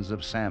 thousands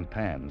of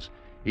sampans,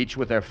 each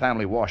with their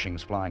family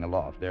washings flying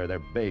aloft, their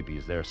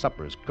babies, their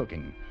suppers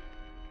cooking.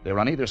 They were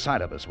on either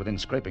side of us, within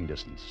scraping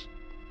distance.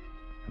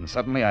 And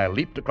suddenly I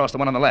leaped across the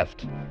one on the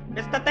left.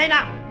 Mr.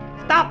 Dana,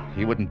 stop!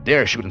 He wouldn't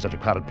dare shoot in such a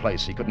crowded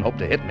place. He couldn't hope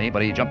to hit me,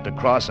 but he jumped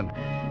across, and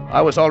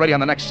I was already on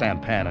the next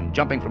sampan, and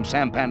jumping from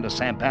sampan to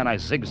sampan, I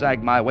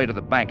zigzagged my way to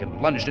the bank and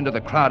plunged into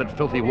the crowded,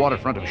 filthy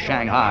waterfront of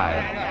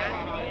Shanghai.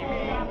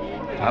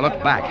 I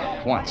looked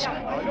back once.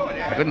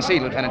 I couldn't see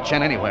Lieutenant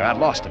Chen anywhere. I'd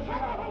lost him.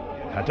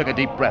 I took a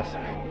deep breath.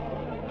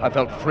 I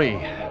felt free,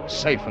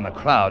 safe from the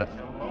crowd.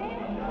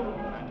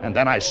 And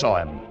then I saw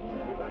him.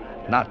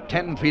 Not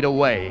 10 feet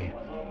away,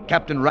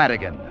 Captain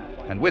Radigan,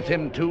 and with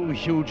him 2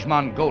 huge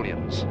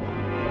Mongolians.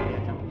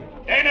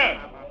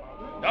 Dana!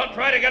 Don't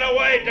try to get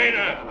away,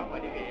 Dana!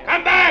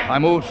 Come back! I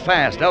moved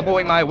fast,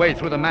 elbowing my way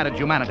through the matted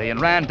humanity,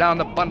 and ran down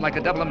the bund like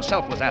the devil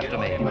himself was after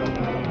me.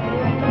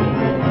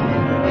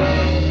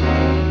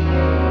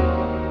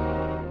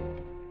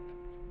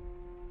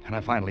 And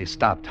I finally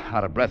stopped,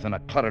 out of breath, in a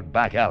cluttered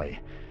back alley.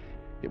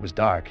 It was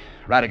dark.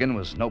 Radigan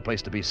was no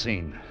place to be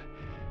seen.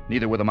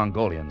 Neither were the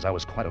Mongolians. I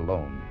was quite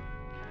alone.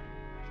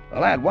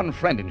 Well, I had one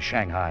friend in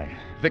Shanghai,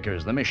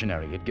 Vickers, the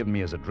missionary. He'd given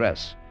me his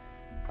address.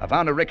 I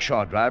found a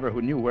rickshaw driver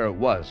who knew where it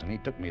was, and he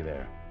took me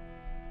there.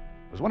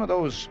 It was one of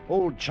those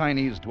old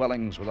Chinese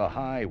dwellings with a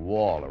high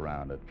wall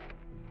around it.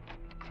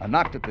 I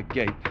knocked at the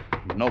gate,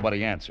 but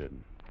nobody answered.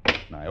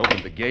 And I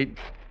opened the gate,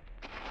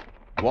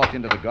 walked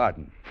into the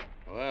garden.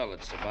 Well,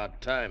 it's about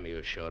time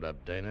you showed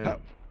up, Dana.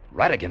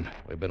 Radigan.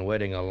 We've been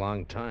waiting a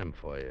long time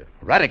for you.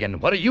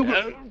 Radigan, what are you...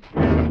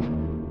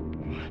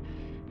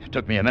 It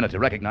took me a minute to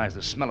recognize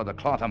the smell of the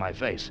cloth on my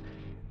face.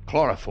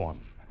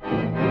 Chloroform.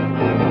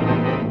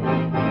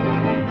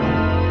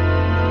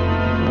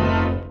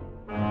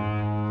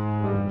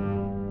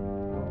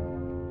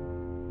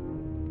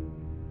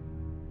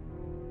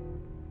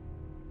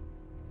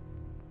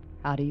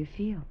 How do you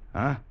feel?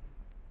 Huh?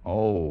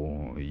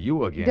 Oh,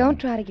 you again. Don't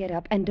try to get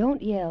up, and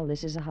don't yell.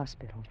 This is a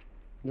hospital.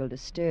 You'll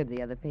disturb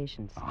the other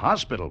patients. A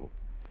hospital?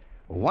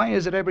 Why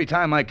is it every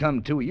time I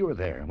come to, you're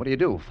there? What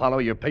do? Follow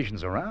your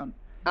patients around?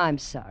 I'm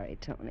sorry,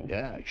 Tony.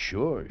 Yeah,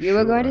 sure. You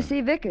were going to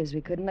see Vickers.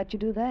 We couldn't let you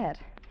do that.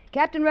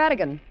 Captain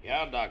Radigan.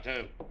 Yeah,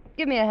 Doctor.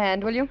 Give me a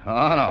hand, will you?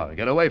 Oh, no.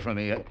 Get away from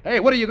me. Hey,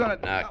 what are you going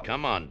to... Now,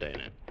 come on,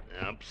 Dana.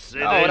 Up,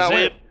 sit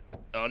wait.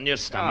 on your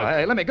stomach.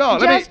 Hey, let me go.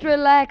 Just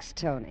relax,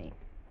 Tony.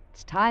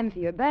 It's time for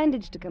your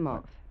bandage to come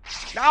off.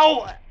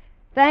 No!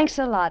 Thanks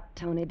a lot,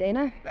 Tony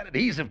Dana. That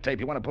adhesive tape,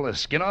 you want to pull the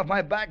skin off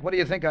my back? What do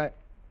you think I...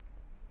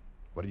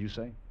 What did you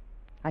say?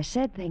 I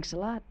said thanks a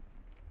lot.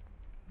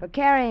 For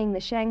carrying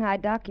the Shanghai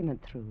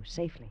document through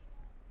safely.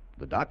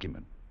 The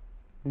document?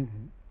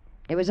 Mm-hmm.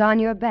 It was on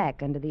your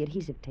back under the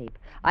adhesive tape.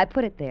 I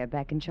put it there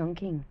back in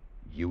Chongqing.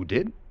 You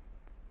did?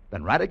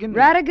 Then Radigan...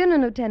 Radigan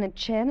and Lieutenant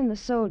Chen and the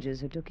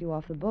soldiers who took you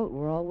off the boat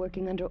were all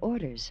working under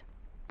orders.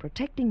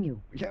 Protecting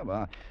you. Yeah,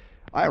 well,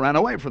 I ran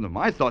away from them.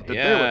 I thought that they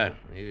were...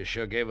 You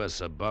sure gave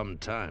us a bum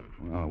time.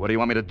 Well, what do you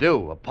want me to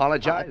do?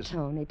 Apologize?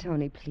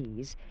 Tony,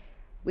 please.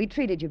 We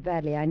treated you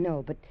badly, I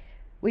know, but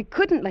we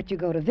couldn't let you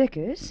go to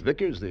Vickers.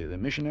 Vickers, the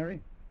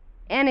missionary?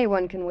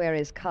 Anyone can wear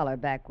his collar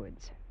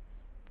backwards.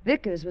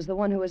 Vickers was the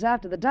one who was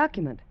after the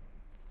document.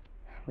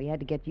 We had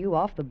to get you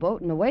off the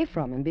boat and away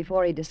from him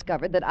before he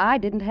discovered that I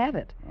didn't have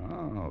it.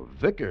 Oh,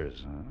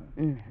 Vickers,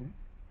 huh? Mm-hmm.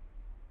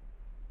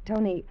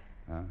 Tony,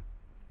 Huh?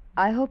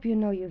 I hope you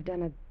know you've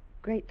done a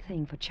great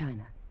thing for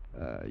China.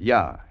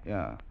 Yeah.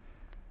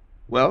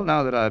 Well,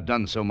 now that I've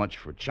done so much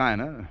for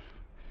China,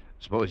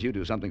 suppose you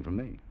do something for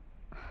me.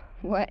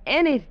 Well,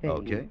 anything.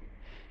 Okay.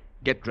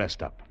 Get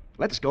dressed up.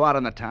 Let's go out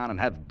in the town and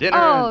have dinner.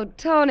 Oh,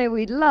 Tony,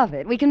 we'd love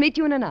it. We can meet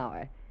you in an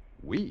hour.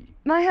 We?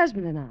 My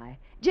husband and I.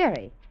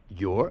 Jerry.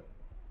 Your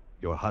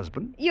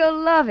husband? You'll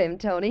love him,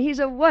 Tony. He's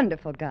a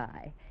wonderful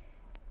guy.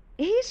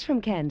 He's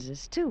from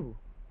Kansas, too.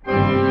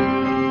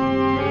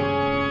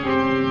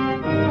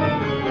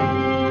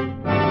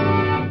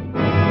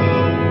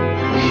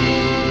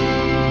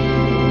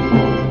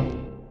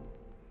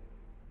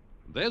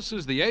 This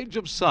is the age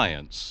of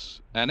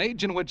science, an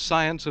age in which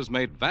science has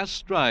made vast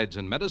strides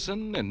in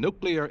medicine, in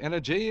nuclear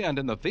energy, and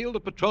in the field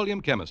of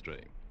petroleum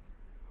chemistry.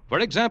 For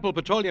example,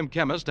 petroleum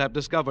chemists have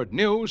discovered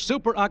new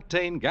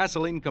superoctane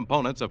gasoline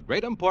components of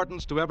great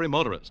importance to every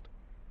motorist.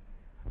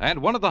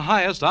 And one of the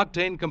highest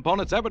octane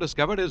components ever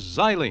discovered is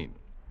xylene.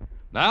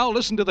 Now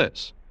listen to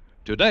this.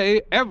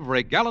 Today,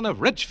 every gallon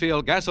of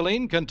Richfield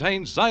gasoline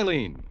contains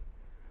xylene.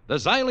 The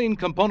xylene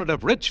component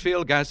of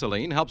Richfield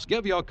gasoline helps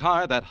give your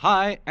car that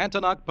high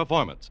anti-knock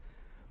performance,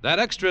 that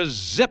extra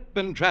zip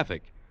in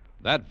traffic,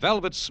 that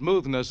velvet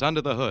smoothness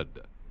under the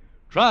hood.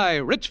 Try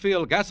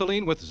Richfield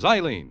gasoline with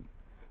xylene.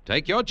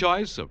 Take your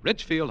choice of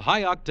Richfield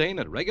high octane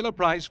at regular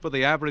price for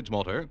the average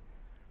motor,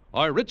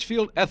 or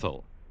Richfield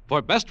ethyl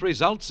for best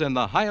results in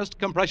the highest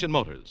compression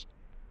motors.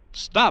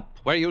 Stop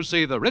where you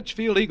see the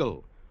Richfield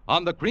Eagle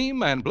on the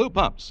cream and blue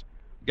pumps.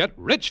 Get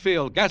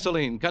Richfield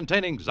gasoline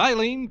containing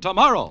xylene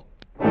tomorrow.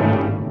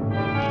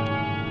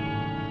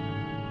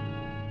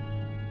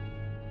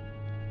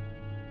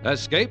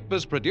 Escape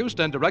is produced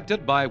and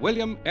directed by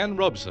William N.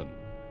 Robeson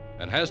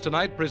and has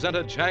tonight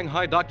presented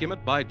Shanghai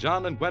Document by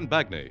John and Gwen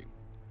Bagney.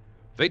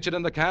 Featured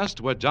in the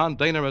cast were John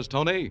Daner as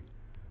Tony,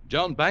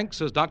 Joan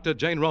Banks as Dr.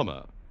 Jane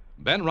Roma,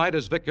 Ben Wright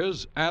as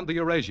Vickers and the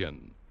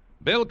Eurasian,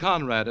 Bill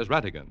Conrad as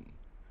Rattigan,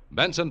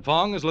 Benson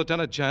Fong as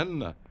Lieutenant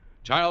Chen,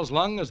 Charles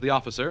Lung as the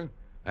officer,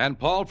 and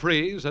Paul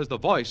Frees as the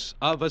voice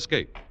of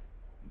Escape.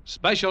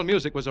 Special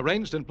music was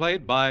arranged and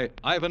played by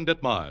Ivan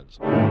Ditmars.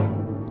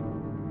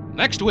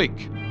 Next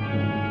week.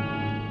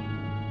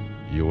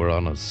 You were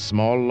on a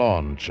small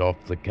launch off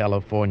the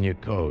California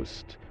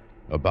coast,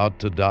 about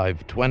to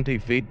dive 20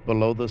 feet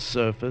below the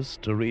surface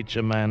to reach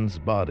a man's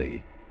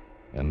body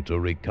and to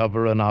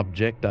recover an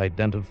object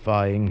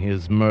identifying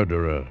his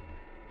murderer,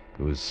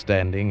 who is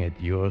standing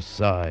at your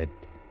side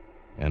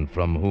and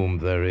from whom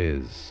there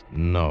is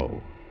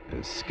no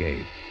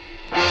escape.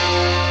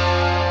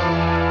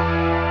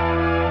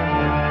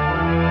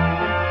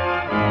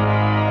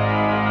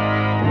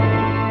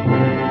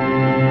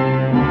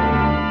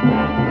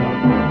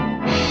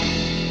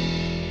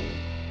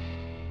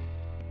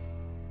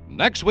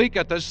 Next week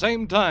at the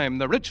same time,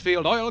 the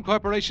Richfield Oil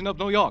Corporation of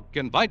New York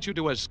invites you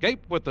to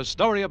escape with the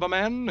story of a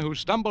man who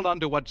stumbled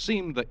onto what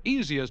seemed the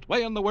easiest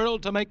way in the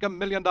world to make $1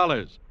 million.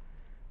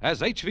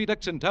 As H.V.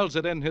 Dixon tells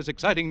it in his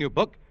exciting new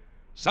book,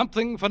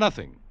 Something for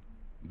Nothing.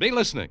 Be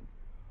listening.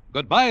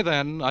 Goodbye,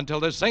 then, until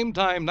the same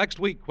time next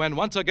week when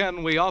once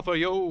again we offer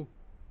you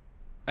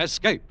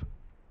Escape.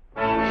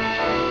 Tom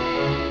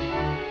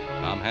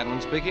Hanlon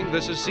speaking.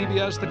 This is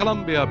CBS, the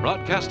Columbia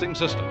Broadcasting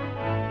System.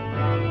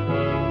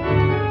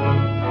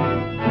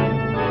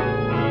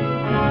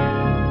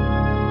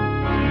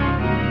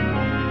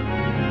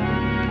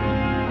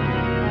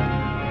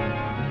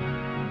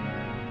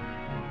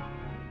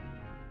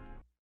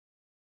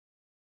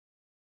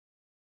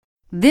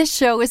 This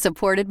show is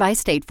supported by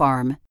State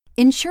Farm.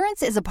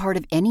 Insurance is a part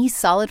of any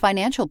solid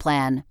financial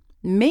plan.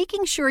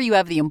 Making sure you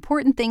have the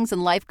important things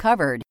in life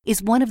covered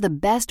is one of the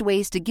best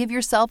ways to give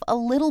yourself a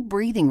little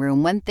breathing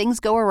room when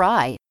things go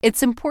awry.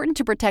 It's important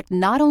to protect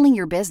not only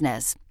your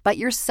business, but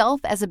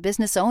yourself as a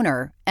business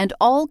owner and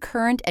all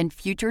current and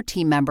future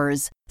team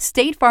members.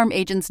 State Farm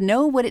agents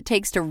know what it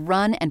takes to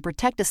run and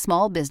protect a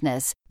small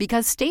business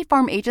because State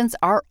Farm agents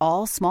are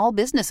all small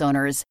business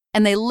owners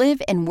and they live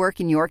and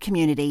work in your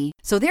community.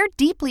 So they're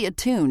deeply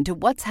attuned to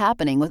what's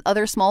happening with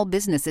other small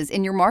businesses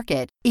in your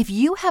market. If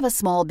you have a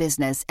small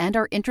business and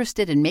are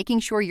interested in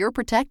making sure you're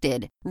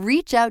protected,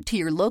 reach out to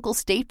your local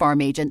State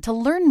Farm agent to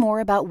learn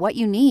more about what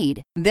you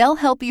need. They'll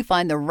help you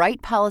find the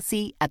right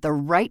policy at the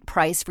right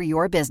price for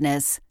your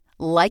business.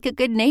 Like a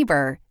good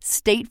neighbor,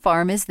 State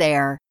Farm is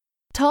there.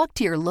 Talk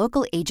to your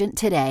local agent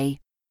today.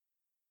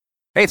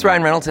 Hey, it's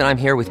Ryan Reynolds, and I'm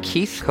here with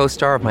Keith,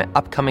 co-star of my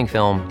upcoming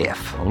film,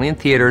 If, only in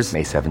theaters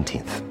May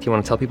 17th. Do you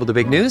want to tell people the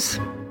big news?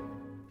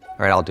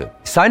 All right, I'll do it.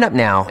 Sign up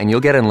now and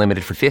you'll get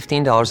unlimited for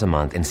 $15 a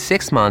month and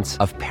 6 months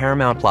of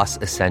Paramount Plus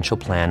Essential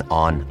Plan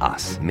on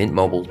us.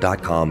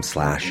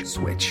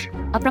 MintMobile.com/switch.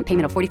 Upfront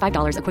payment of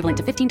 $45 equivalent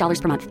to $15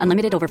 per month.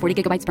 Unlimited over 40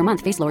 gigabytes per month.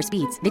 Face lower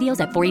speeds.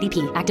 Videos at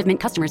 480p. Active Mint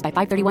customers by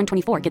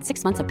 531.24 get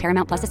 6 months of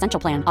Paramount Plus Essential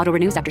Plan. Auto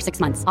renews after 6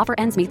 months. Offer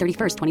ends May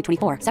 31st,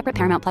 2024. Separate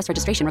Paramount Plus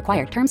registration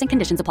required. Terms and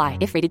conditions apply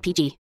if rated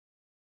PG.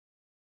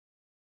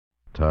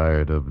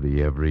 Tired of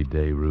the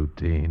everyday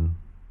routine?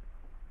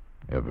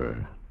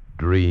 Ever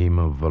dream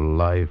of a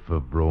life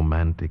of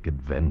romantic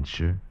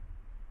adventure?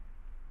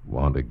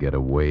 Want to get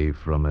away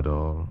from it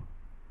all?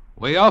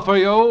 We offer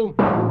you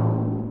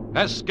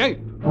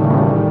Escape.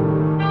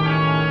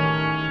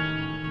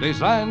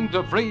 Designed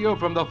to free you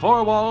from the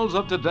four walls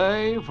of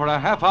today for a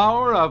half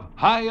hour of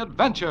high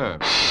adventure.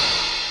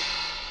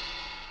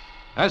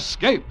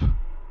 Escape.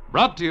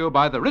 Brought to you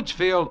by the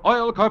Richfield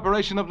Oil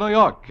Corporation of New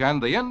York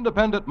and the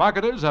independent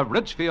marketers of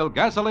Richfield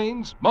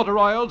gasolines, motor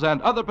oils,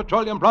 and other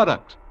petroleum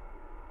products.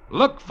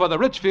 Look for the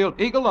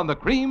Richfield Eagle on the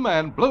cream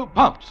and blue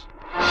pumps.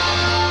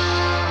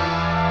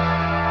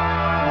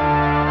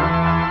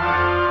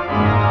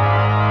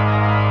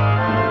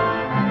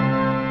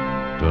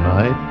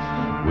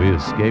 Tonight, we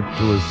escape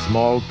to a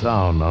small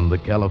town on the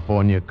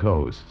California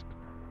coast,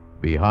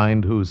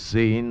 behind whose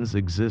scenes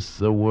exists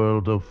a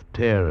world of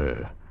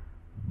terror,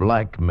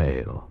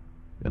 blackmail,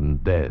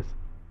 and death.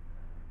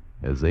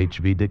 As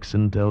H.V.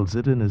 Dixon tells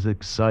it in his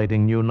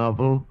exciting new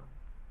novel,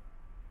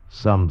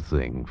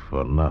 Something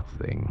for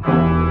Nothing.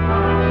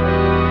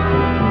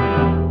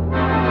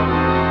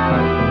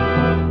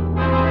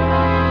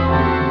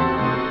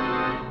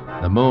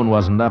 The moon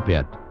wasn't up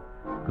yet.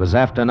 It was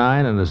after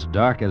 9 and as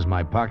dark as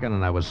my pocket,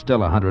 and I was still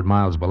 100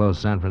 miles below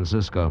San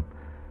Francisco.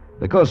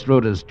 The coast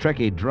route is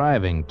tricky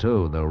driving,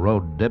 too. The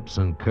road dips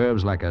and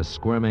curves like a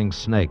squirming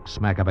snake,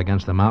 smack up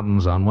against the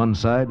mountains on one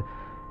side,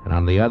 and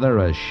on the other,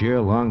 a sheer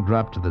long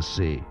drop to the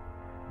sea.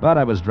 But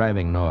I was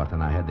driving north,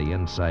 and I had the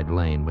inside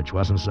lane, which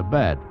wasn't so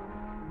bad.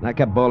 And I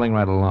kept bowling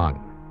right along.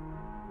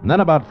 And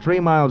then about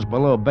 3 miles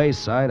below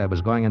Bayside, I was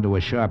going into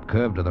a sharp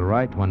curve to the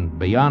right when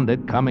beyond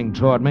it, coming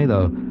toward me,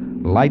 the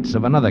lights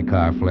of another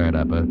car flared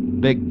up, a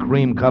big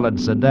cream-colored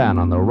sedan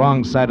on the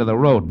wrong side of the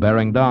road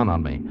bearing down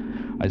on me.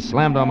 I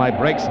slammed on my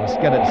brakes and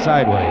skidded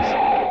sideways.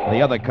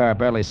 The other car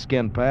barely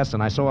skinned past,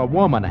 and I saw a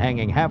woman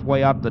hanging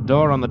halfway out the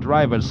door on the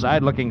driver's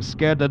side looking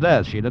scared to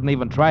death. She didn't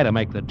even try to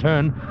make the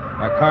turn.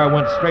 Our car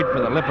went straight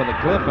for the lip of the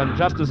cliff, and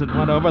just as it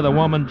went over, the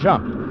woman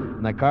jumped.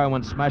 And the car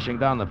went smashing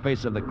down the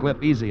face of the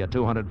cliff, easy, a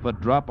 200-foot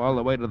drop all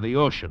the way to the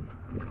ocean.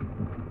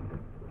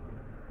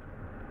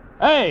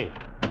 Hey!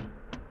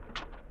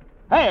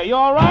 Hey, are you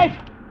all right?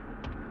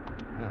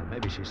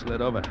 Maybe she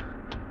slid over.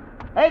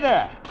 Hey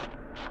there!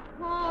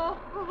 Oh.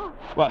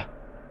 What?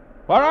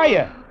 Where are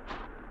you?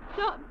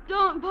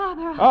 Don't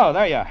bother. Oh,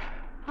 there you are.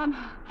 I'm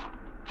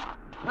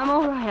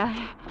all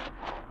right.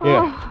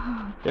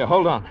 Here,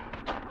 hold on.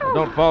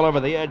 Don't fall over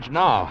the edge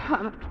now.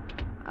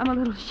 I'm a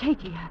little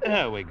shaky.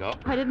 There we go.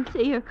 I didn't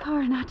see your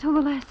car not till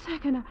the last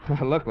second.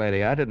 Look,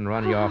 lady, I didn't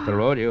run you off the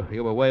road.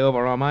 You were way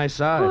over on my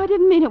side. Oh, I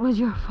didn't mean it was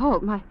your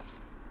fault. My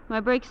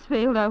brakes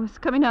failed. I was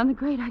coming down the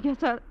grade. I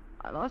guess I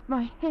lost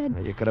my head.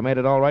 You could have made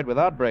it all right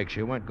without brakes.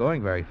 You weren't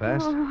going very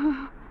fast.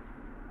 Oh.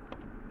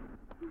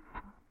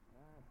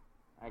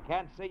 I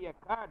can't see your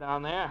car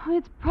down there.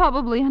 It's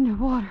probably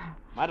underwater.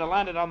 Might have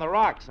landed on the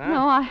rocks, huh?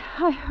 No, I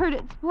heard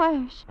it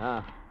splash.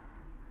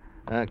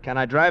 Can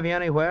I drive you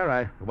anywhere?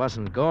 I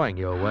wasn't going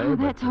your way. Oh,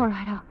 that's all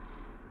right.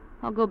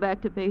 I'll go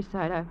back to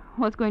Bayside. I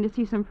was going to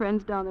see some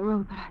friends down the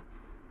road, but I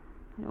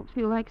don't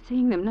feel like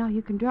seeing them now.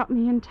 You can drop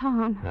me in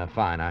town.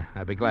 Fine.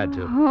 I'd be glad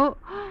to. Oh.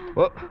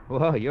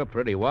 Whoa, you're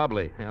pretty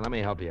wobbly. Here, let me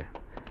help you.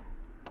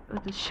 It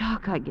was a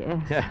shock, I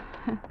guess. Yeah,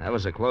 that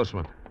was a close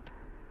one.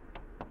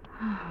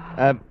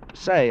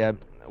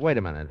 Wait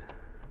a minute.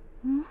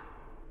 Hmm?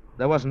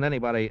 There wasn't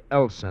anybody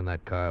else in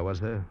that car, was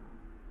there?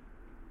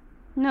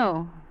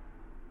 No,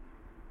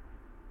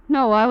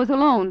 I was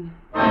alone.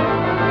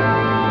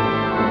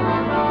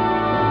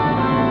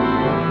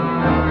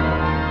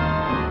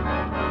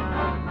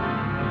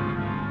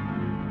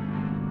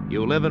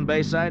 You live in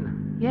Bayside?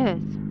 Yes.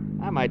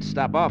 I might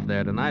stop off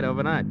there tonight,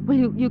 overnight. Well,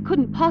 you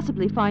couldn't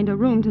possibly find a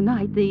room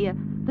tonight.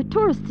 The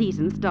tourist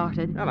season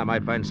started. Well, I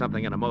might find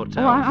something in a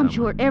motel. Oh, I'm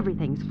sure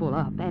everything's full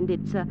up, and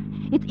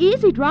it's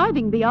easy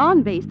driving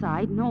beyond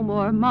Bayside. No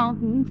more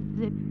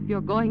mountains if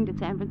you're going to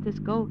San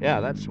Francisco.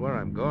 Yeah, that's where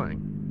I'm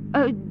going.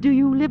 Do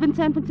you live in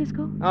San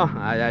Francisco? Oh,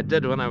 I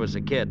did when I was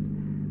a kid.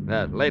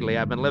 Lately,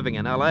 I've been living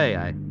in L.A.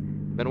 I've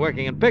been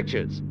working in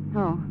pictures.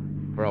 Oh.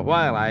 For a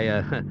while,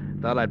 I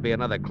thought I'd be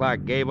another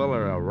Clark Gable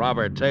or a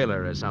Robert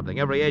Taylor or something.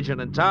 Every agent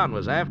in town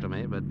was after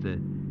me, but you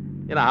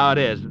know how it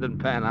is. It didn't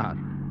pan out.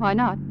 Why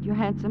not? You're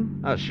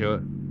handsome. Oh,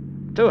 sure.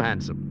 Too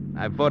handsome.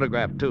 I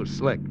photographed too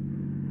slick.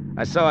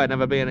 I saw I'd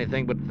never be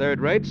anything but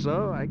third rate,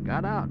 so I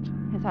got out.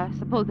 Yes, I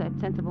suppose that's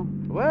sensible.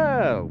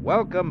 Well,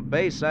 welcome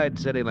Bayside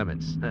city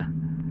limits.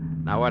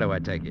 Now, where do I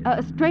take you?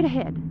 Straight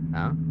ahead.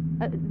 Huh?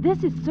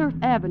 This is Surf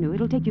Avenue.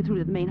 It'll take you through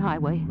to the main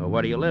highway. Well,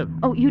 where do you live?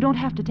 Oh, you don't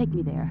have to take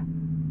me there.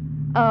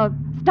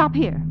 Stop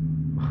here.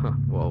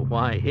 Well,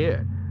 why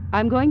here?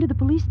 I'm going to the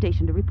police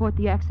station to report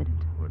the accident.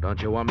 Well,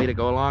 don't you want me to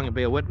go along and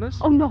be a witness?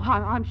 Oh, no,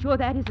 I'm sure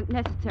that isn't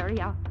necessary.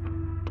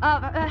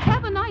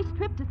 Have a nice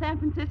trip to San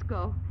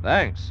Francisco.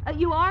 Thanks.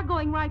 You are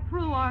going right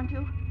through, aren't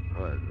you?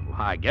 Well,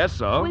 I guess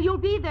so. Well, you'll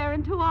be there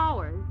in 2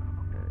 hours.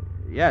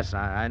 Yes,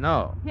 I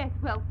know. Yes,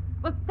 well,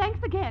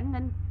 thanks again,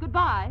 and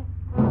goodbye.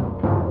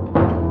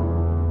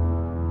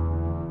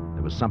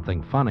 There was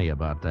something funny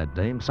about that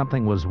dame.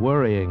 Something was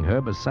worrying her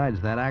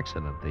besides that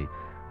accident. The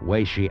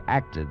way she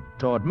acted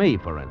toward me,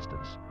 for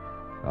instance.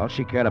 All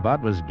she cared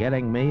about was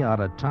getting me out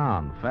of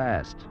town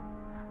fast.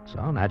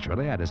 So,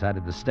 naturally, I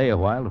decided to stay a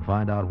while to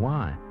find out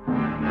why.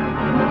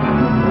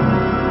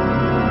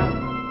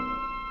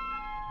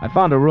 I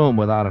found a room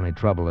without any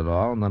trouble at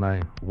all, and then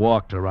I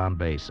walked around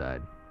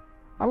Bayside.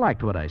 I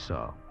liked what I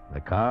saw.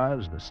 The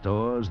cars, the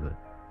stores, the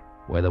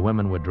way the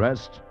women were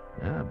dressed.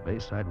 Yeah,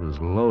 Bayside was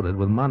loaded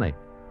with money.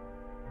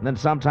 And then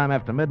sometime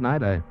after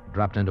midnight, I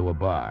dropped into a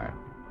bar.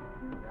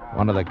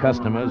 One of the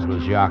customers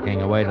was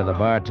yawking away to the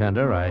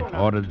bartender. I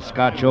ordered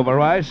scotch over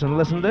ice and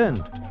listened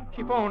in.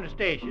 She phoned the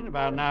station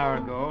about an hour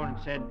ago and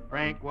said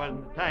Frank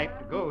wasn't the type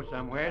to go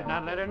somewhere,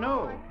 not let her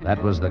know.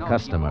 That was the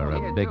customer,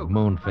 a big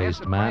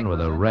moon-faced man with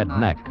a red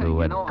neck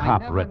who had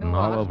cop written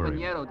all over him.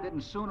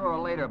 Didn't sooner or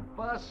later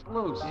bust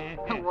loose.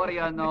 What do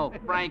you know?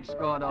 Frank's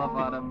gone off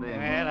on him then.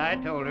 Well, I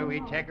told her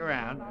we'd check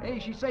around. Hey,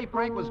 she say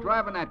Frank was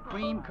driving that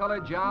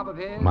cream-colored job of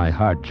his? My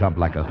heart jumped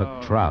like a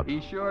hooked trout. He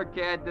sure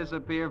can't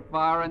disappear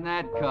far in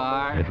that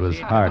car. It was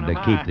hard to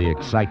keep the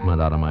excitement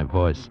out of my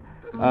voice.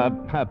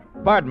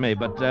 Pardon me,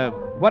 but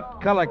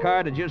what color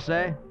car did you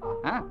say?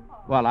 Huh?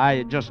 Well,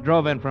 I just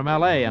drove in from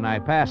L.A., and I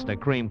passed a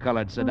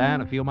cream-colored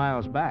sedan a few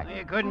miles back.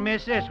 You couldn't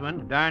miss this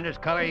one.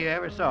 Darndest color you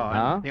ever saw.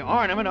 Huh? The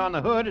ornament on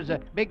the hood is a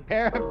big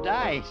pair of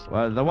dice.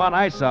 Well, the one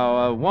I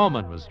saw, a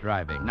woman was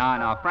driving.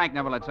 No, Frank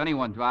never lets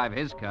anyone drive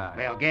his car.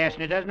 Well,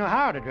 Gassner doesn't know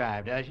how to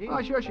drive, does she?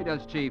 Oh, sure she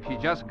does, Chief. She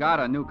just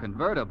got a new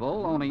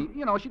convertible, only,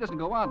 she doesn't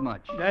go out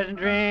much. Doesn't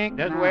drink,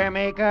 doesn't wear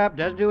makeup,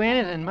 doesn't do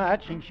anything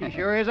much, and she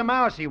sure is a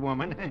mousy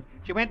woman.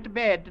 She went to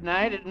bed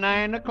tonight at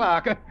 9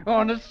 o'clock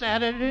on a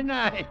Saturday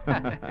night.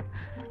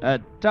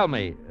 Tell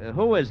me,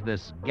 who is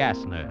this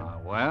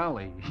Gassner? Well,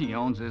 he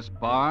owns this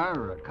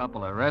bar, a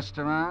couple of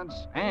restaurants,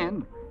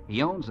 and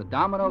He owns a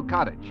Domino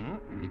Cottage.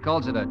 He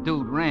calls it a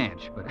dude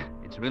ranch, but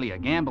it's really a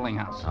gambling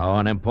house. Oh,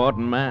 an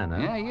important man, huh?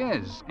 Yeah, he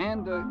is.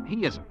 And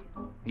he isn't.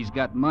 He's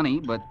got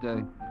money, but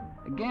a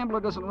gambler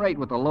doesn't rate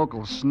with the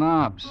local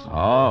snobs.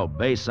 Oh,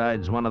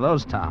 Bayside's one of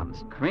those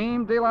towns.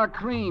 Cream de la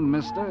cream,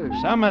 mister.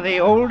 Some of the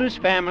oldest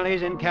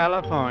families in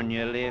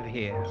California live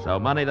here. So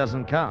money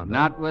doesn't count. Huh?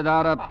 Not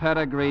without a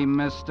pedigree,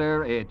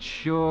 mister. It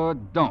sure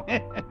don't.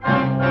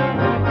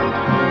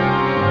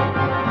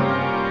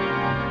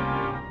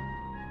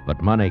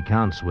 But money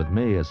counts with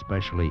me,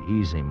 especially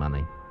easy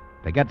money.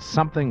 To get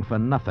something for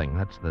nothing,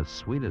 that's the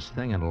sweetest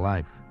thing in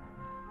life.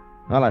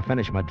 Well, I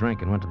finished my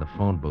drink and went to the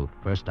phone booth.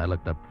 First, I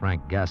looked up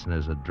Frank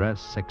Gassner's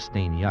address,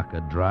 16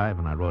 Yucca Drive,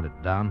 and I wrote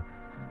it down.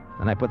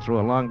 Then I put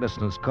through a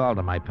long-distance call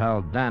to my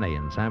pal Danny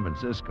in San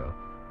Francisco.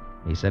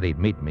 He said he'd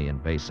meet me in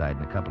Bayside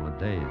in a couple of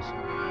days.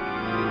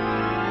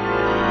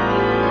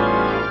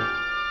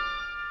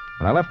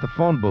 When I left the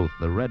phone booth,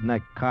 the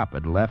redneck cop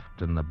had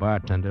left, and the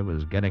bartender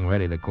was getting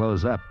ready to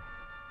close up.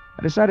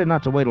 I decided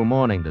not to wait till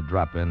morning to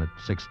drop in at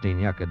 16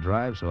 Yucca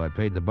Drive, so I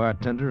paid the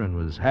bartender and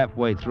was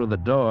halfway through the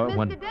door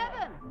when... Devin!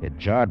 It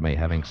jarred me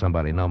having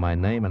somebody know my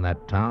name in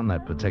that town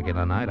that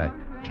particular night. I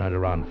turned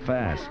around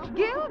fast.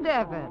 Gil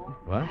Devin.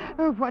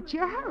 What? What's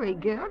your hurry,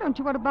 Gil? Don't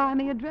you want to buy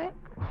me a drink?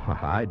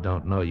 I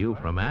don't know you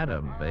from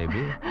Adam,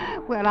 baby.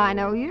 Well, I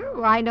know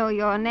you. I know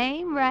your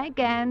name, rank,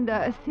 and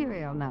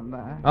serial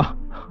number.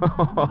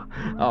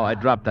 Oh, I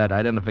dropped that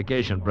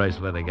identification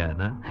bracelet again,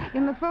 huh?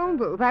 In the phone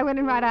booth. I went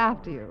in right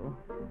after you.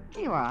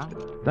 Here you are.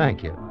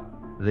 Thank you.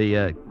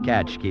 The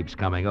catch keeps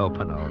coming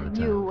open all the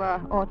time. You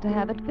ought to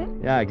have it fixed.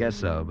 Yeah, I guess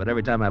so. But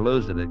every time I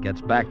lose it, it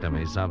gets back to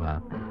me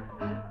somehow.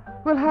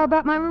 Well, how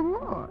about my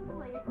reward?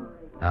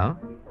 Oh?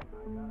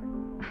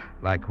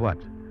 Like what?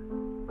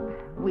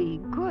 We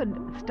could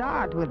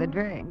start with a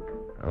drink.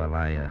 Well,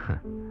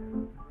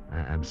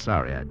 I'm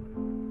sorry. I'd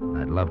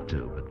love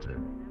to, but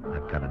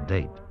I've got a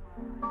date.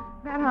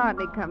 That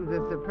hardly comes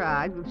as a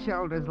surprise with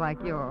shoulders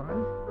like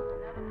yours.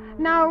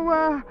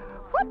 Now,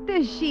 what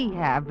does she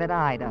have that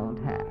I don't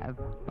have?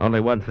 Only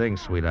one thing,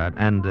 sweetheart,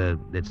 and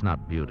it's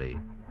not beauty.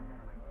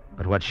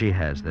 But what she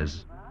has,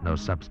 there's no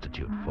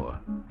substitute for.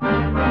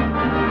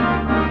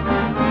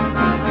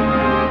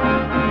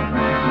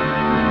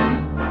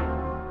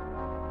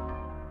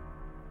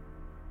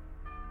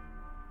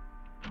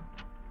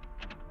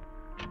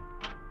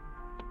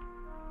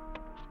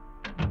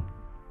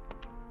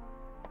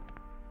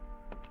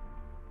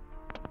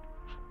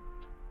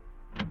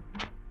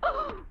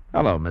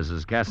 Hello,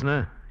 Mrs.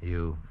 Gassner.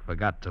 You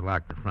forgot to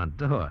lock the front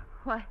door.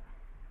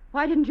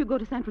 Why didn't you go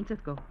to San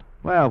Francisco?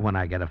 Well, when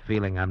I get a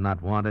feeling I'm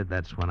not wanted,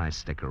 that's when I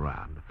stick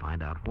around to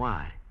find out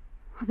why.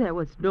 There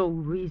was no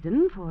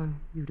reason for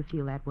you to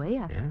feel that way.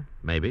 Yeah,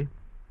 maybe.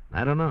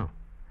 I don't know.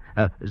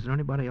 Is there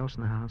anybody else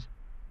in the house?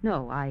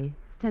 No, I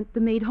sent the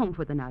maid home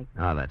for the night.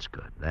 Oh, that's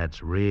good.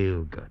 That's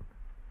real good.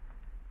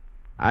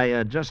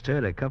 I just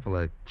heard a couple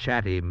of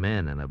chatty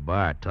men in a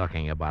bar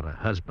talking about a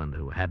husband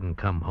who hadn't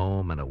come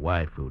home and a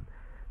wife who'd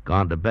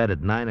gone to bed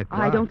at 9 o'clock.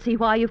 I don't see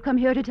why you've come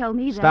here to tell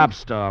me that. Stop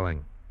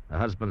stalling. The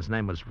husband's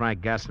name was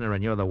Frank Gassner,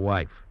 and you're the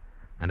wife.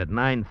 And at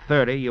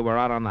 9:30, you were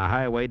out on the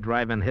highway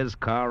driving his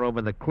car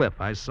over the cliff.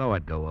 I saw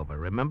it go over,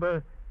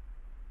 remember?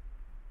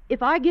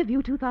 If I give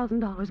you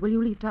 $2,000, will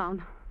you leave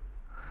town?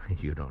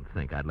 You don't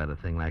think I'd let a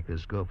thing like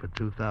this go for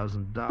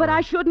 $2,000? But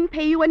I shouldn't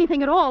pay you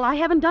anything at all. I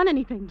haven't done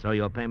anything. So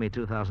you'll pay me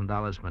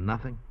 $2,000 for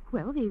nothing?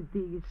 Well,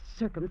 the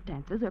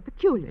circumstances are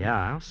peculiar.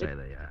 Yeah, I'll say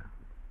they are.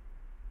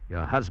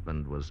 Your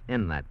husband was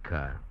in that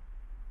car.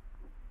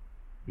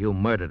 You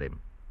murdered him.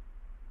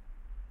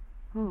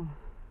 Oh.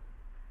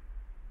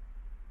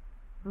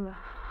 Well,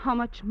 how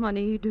much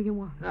money do you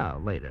want? No,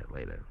 later.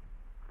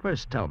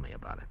 First, tell me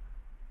about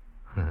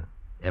it.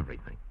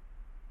 Everything.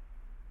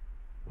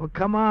 Well,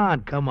 come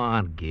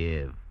on,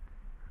 give.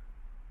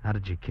 How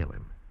did you kill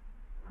him?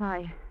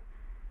 I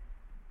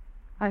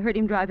heard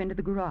him drive into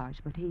the garage,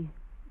 but he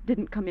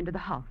didn't come into the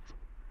house.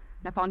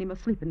 And I found him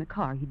asleep in the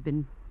car. He'd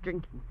been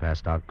drinking.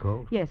 Passed out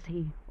cold? Yes,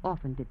 he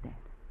often did that.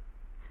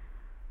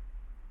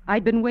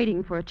 I'd been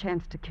waiting for a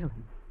chance to kill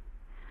him.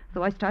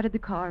 So I started the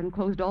car and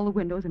closed all the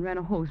windows and ran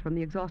a hose from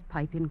the exhaust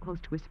pipe in close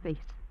to his face.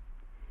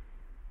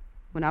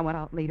 When I went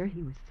out later,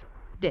 he was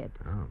dead.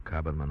 Oh,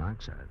 carbon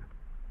monoxide.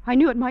 I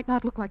knew it might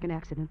not look like an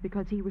accident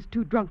because he was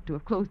too drunk to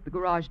have closed the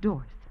garage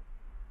doors.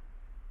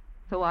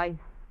 So I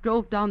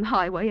drove down the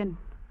highway and...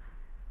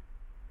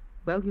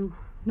 Well, you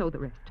know the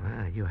rest.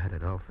 Ah, you had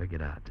it all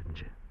figured out,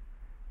 didn't you?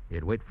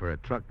 You'd wait for a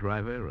truck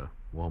driver, a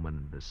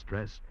woman in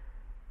distress.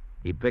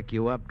 He'd pick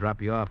you up, drop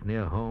you off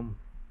near home.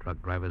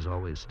 Truck drivers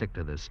always stick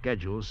to their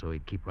schedule, so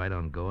he'd keep right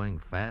on going,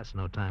 fast,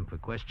 no time for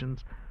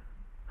questions.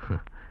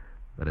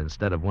 But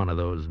instead of one of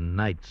those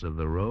knights of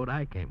the road,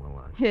 I came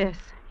along. Yes,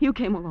 you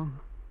came along.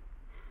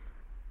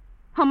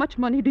 How much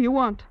money do you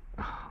want?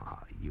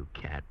 Oh, you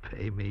can't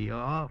pay me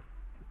off.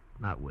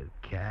 Not with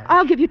cash.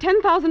 I'll give you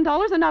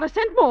 $10,000 and not a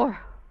cent more.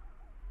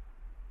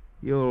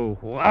 You'll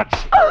what?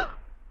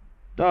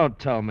 Don't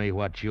tell me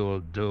what you'll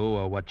do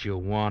or what you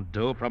won't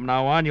do. From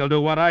now on, you'll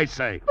do what I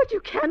say. But you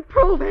can't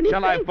prove anything.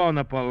 Shall I phone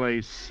the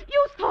police?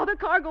 You saw the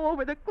car go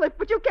over the cliff,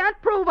 but you can't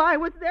prove I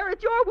was there.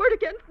 It's your word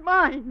against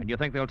mine. And you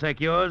think they'll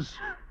take yours?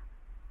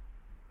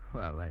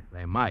 Well,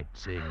 they might,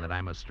 seeing that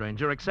I'm a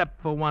stranger,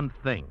 except for one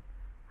thing.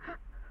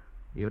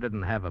 You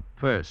didn't have a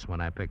purse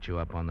when I picked you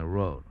up on the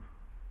road.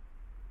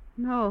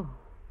 No.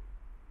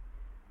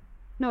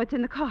 No, it's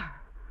in the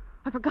car.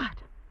 I forgot.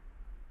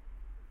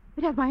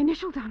 It has my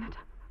initials on it.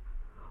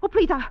 Oh,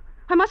 please,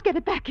 I must get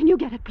it back. Can you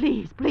get it,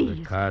 please, please?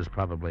 The car's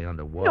probably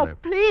underwater. No,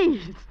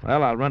 please.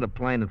 Well, I'll rent a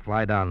plane and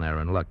fly down there,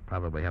 and look,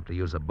 probably have to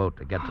use a boat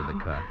to get to the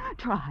car.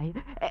 Try.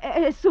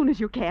 As soon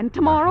as you can.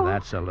 Tomorrow?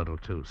 That's a little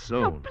too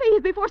soon. No,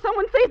 please, before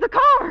someone sees the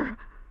car.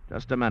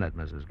 Just a minute,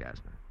 Mrs.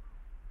 Gassner.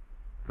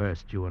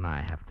 First, you and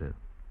I have to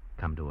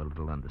come to a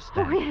little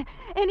understanding.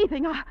 Oh,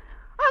 anything.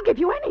 I'll give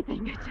you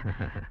anything.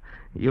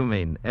 You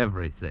mean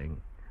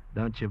everything,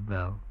 don't you,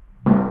 Belle?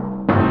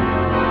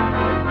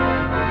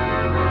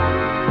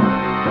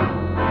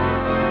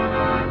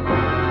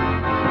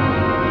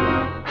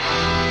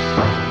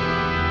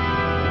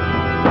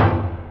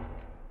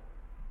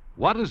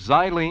 What is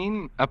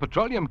xylene? A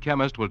petroleum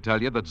chemist will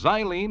tell you that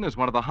xylene is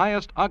one of the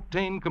highest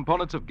octane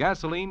components of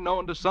gasoline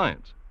known to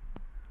science.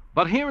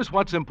 But here's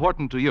what's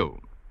important to you.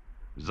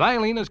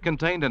 Xylene is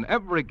contained in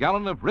every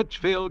gallon of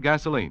Richfield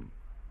gasoline.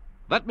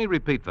 Let me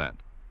repeat that.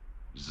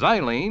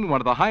 Xylene,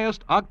 one of the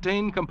highest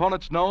octane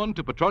components known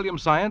to petroleum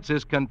science,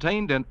 is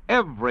contained in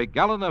every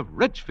gallon of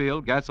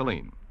Richfield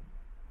gasoline.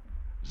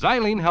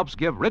 Xylene helps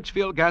give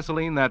Richfield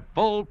gasoline that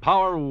full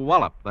power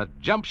wallop that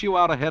jumps you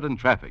out ahead in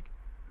traffic.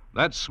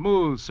 That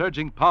smooth,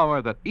 surging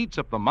power that eats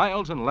up the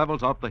miles and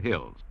levels off the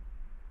hills.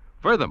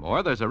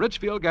 Furthermore, there's a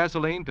Richfield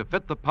gasoline to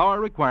fit the power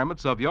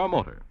requirements of your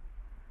motor.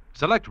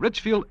 Select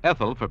Richfield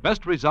Ethyl for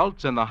best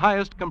results in the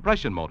highest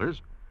compression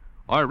motors,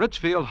 or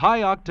Richfield High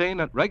Octane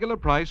at regular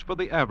price for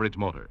the average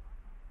motor.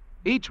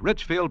 Each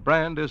Richfield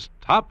brand is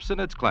tops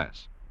in its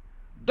class.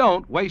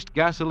 Don't waste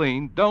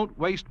gasoline, don't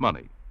waste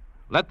money.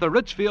 Let the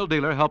Richfield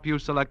dealer help you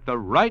select the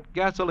right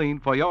gasoline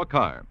for your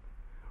car.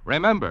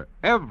 Remember,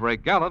 every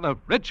gallon of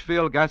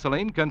Richfield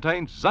gasoline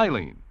contains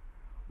xylene,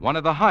 one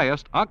of the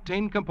highest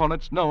octane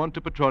components known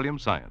to petroleum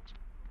science.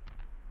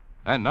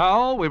 And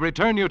now we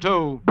return you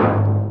to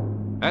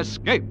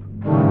Escape.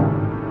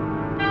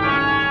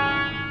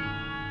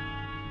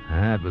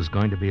 That was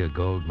going to be a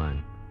gold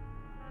mine.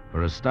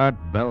 For a start,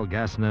 Belle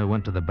Gassner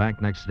went to the bank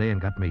next day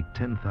and got me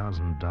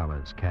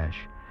 $10,000 cash.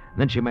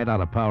 Then she made out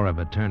a power of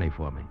attorney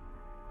for me.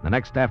 The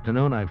next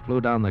afternoon, I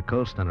flew down the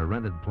coast on a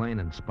rented plane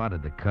and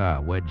spotted the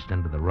car wedged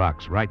into the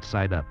rocks, right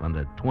side up,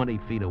 under 20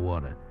 feet of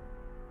water.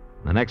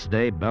 The next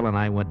day, Belle and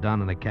I went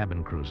down in a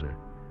cabin cruiser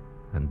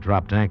and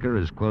dropped anchor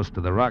as close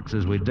to the rocks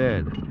as we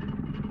dared.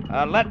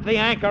 Let the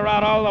anchor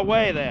out all the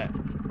way there.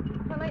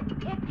 Well, it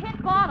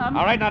hit bottom.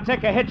 All right, now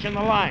take a hitch in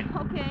the line.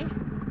 Okay.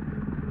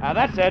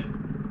 That's it.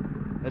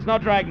 There's no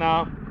drag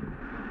now.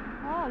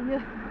 Oh,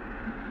 you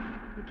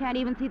can't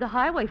even see the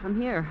highway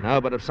from here. No,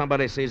 but if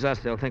somebody sees us,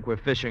 they'll think we're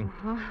fishing.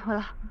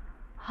 Well,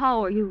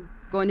 how are you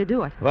going to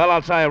do it? Well,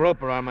 I'll tie a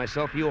rope around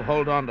myself. You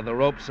hold on to the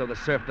rope so the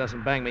surf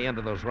doesn't bang me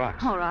into those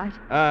rocks. All right.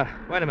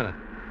 Wait a minute.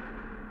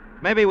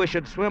 Maybe we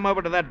should swim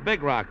over to that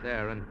big rock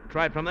there and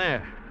try it from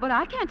there. But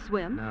I can't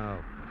swim. No.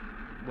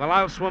 Well,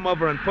 I'll swim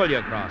over and pull you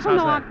across. Oh, How's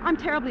no, that? I'm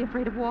terribly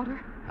afraid of water.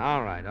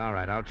 All right.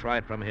 I'll try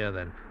it from here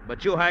then.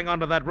 But you hang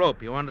on to that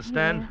rope, you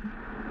understand? Yes.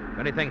 If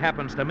anything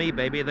happens to me,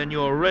 baby, then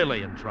you're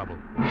really in trouble.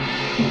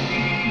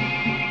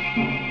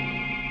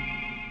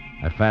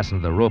 I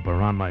fastened the rope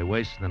around my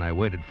waist, then I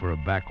waited for a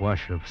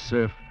backwash of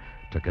surf,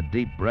 took a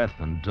deep breath,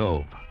 and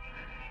dove.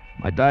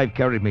 My dive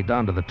carried me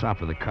down to the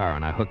top of the car,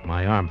 and I hooked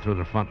my arm through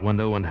the front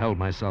window and held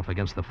myself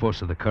against the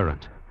force of the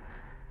current.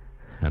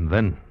 And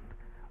then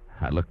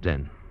I looked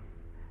in.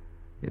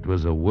 It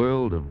was a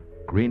world of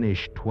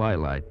greenish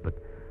twilight, but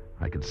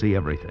I could see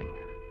everything.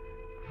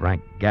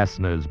 Frank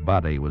Gassner's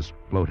body was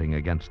floating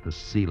against the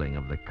ceiling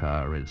of the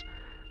car, his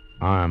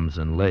arms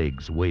and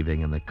legs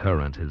waving in the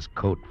current, his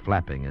coat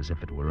flapping as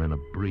if it were in a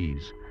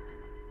breeze.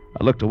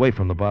 I looked away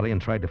from the body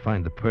and tried to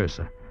find the purse.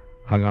 I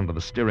hung onto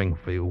the steering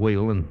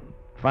wheel and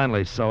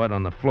finally saw it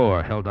on the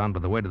floor, held on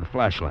by the weight of the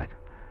flashlight.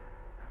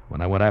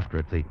 When I went after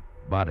it, the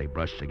body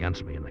brushed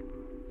against me in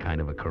a kind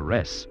of a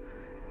caress.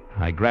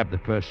 I grabbed the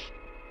purse,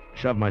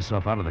 shoved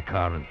myself out of the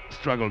car, and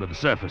struggled to the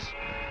surface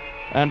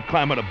and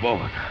clambered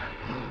aboard.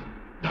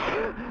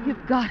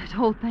 You've got it.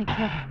 Oh, thank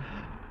heaven.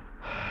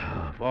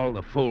 Of all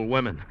the fool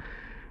women,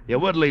 you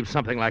would leave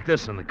something like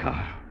this in the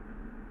car.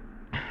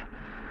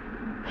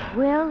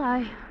 Well,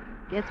 I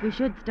guess we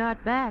should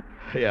start back.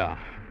 Yeah.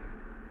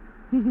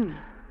 You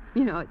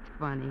know, it's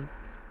funny.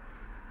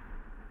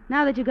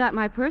 Now that you got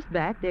my purse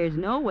back, there's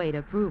no way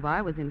to prove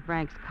I was in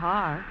Frank's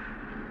car.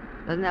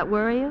 Doesn't that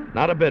worry you?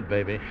 Not a bit,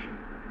 baby.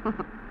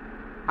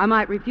 I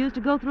might refuse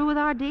to go through with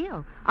our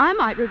deal. I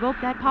might revoke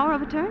that power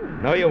of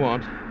attorney. No, you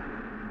won't.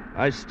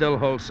 I still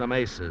hold some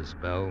aces,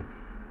 Belle.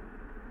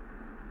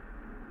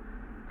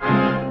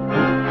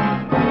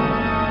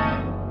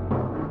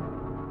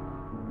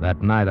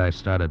 That night I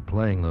started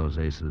playing those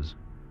aces.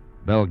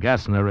 Belle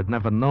Gassner had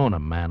never known a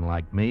man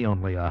like me,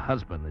 only a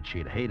husband that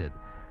she'd hated.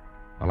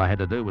 All I had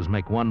to do was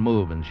make one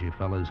move, and she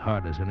fell as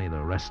hard as any of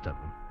the rest of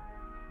them.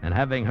 And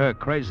having her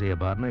crazy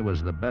about me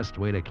was the best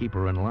way to keep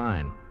her in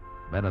line.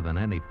 Better than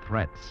any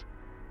threats.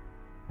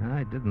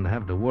 I didn't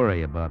have to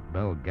worry about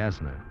Belle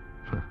Gassner.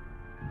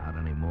 Not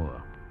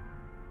anymore.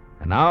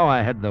 And now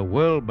I had the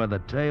world by the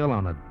tail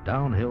on a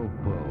downhill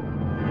pull.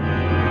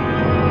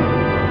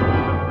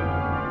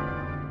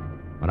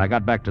 When I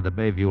got back to the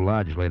Bayview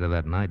Lodge later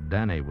that night,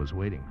 Danny was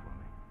waiting for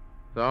me.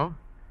 So?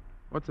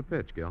 What's the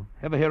pitch, Gil?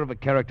 Ever hear of a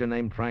character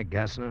named Frank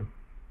Gassner?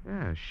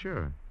 Yeah,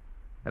 sure.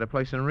 Had a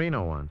place in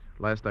Reno once.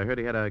 Last I heard,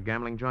 he had a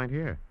gambling joint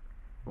here.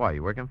 Why,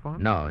 you working for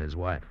him? No, his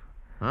wife.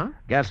 Huh?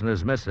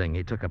 Gassner's missing.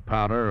 He took a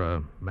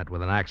powder, met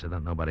with an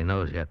accident. Nobody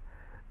knows yet.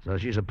 So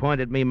she's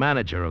appointed me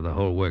manager of the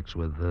whole works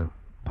with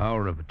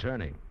power of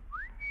attorney.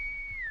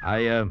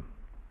 I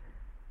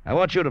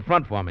want you to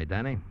front for me,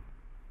 Danny.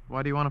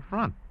 Why do you want to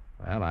front?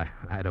 Well,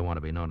 I don't want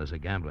to be known as a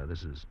gambler.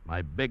 This is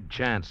my big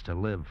chance to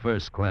live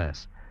first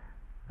class.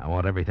 I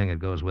want everything that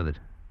goes with it.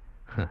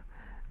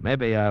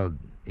 Maybe I'll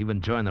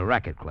even join the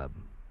racket club.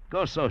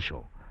 Go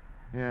social.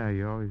 Yeah,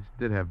 you always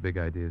did have big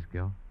ideas,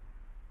 Gil.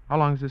 How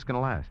long is this going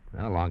to last?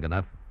 Well, long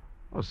enough.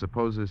 Well,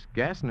 suppose this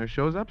Gassner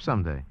shows up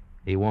someday.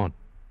 He won't.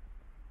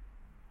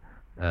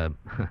 Now,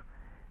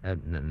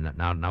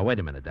 wait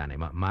a minute, Danny.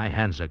 My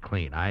hands are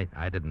clean. I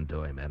didn't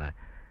do him, and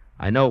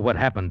I know what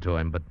happened to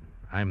him, but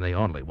I'm the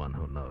only one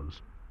who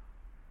knows.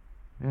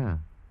 Yeah.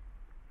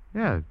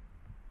 Yeah,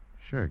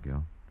 sure,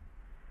 Gil.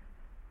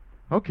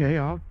 Okay,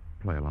 I'll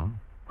play along.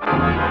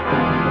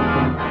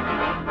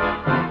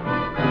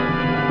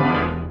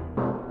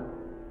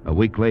 A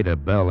week later,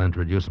 Belle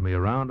introduced me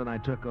around, and I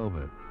took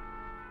over.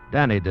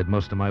 Danny did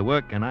most of my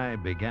work, and I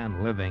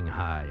began living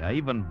high. I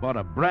even bought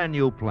a brand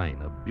new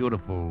plane, a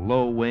beautiful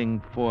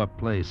low-wing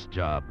 4-place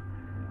job.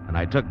 And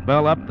I took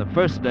Belle up the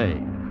first day.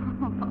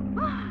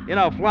 You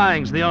know,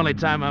 flying's the only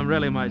time I'm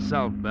really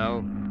myself,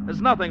 Belle.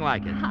 There's nothing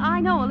like it. I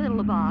know a little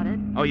about it.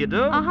 Oh, you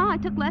do? Uh-huh. I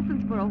took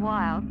lessons for a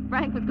while.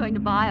 Frank was going to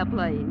buy a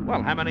plane.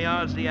 Well, how many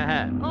hours do you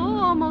have? Oh,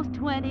 almost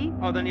 20.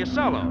 Oh, then you're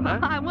soloed, huh?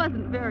 I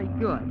wasn't very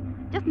good.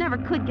 Just never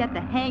could get the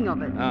hang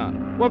of it.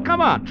 Well,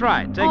 come on,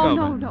 try it. Take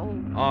over. Oh, no.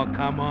 Oh,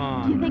 come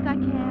on. Do you think I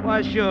can?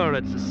 Why, sure,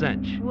 it's a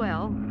cinch.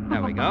 Well.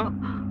 There we go.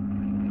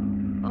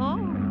 Oh.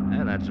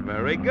 Yeah, that's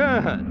very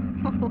good.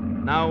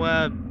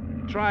 Now,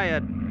 try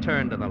a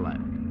turn to the left.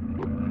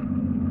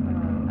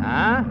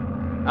 Huh?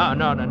 Oh,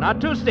 no,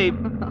 not too steep.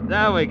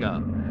 There we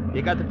go.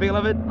 You got the feel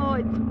of it? Oh,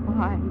 it's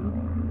fine.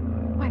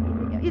 Why,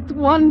 it's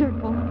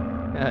wonderful.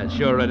 Yeah,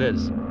 sure it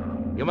is.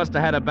 You must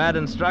have had a bad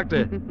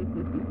instructor.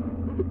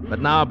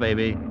 But now,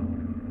 baby,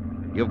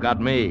 you've got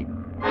me.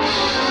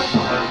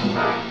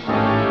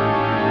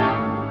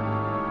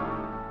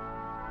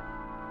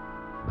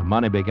 The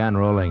money began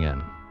rolling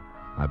in.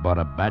 I bought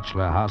a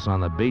bachelor house on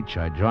the beach.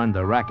 I joined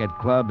the racket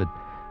club. It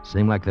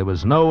seemed like there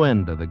was no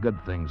end to the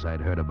good things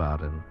I'd heard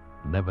about and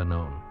never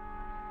known.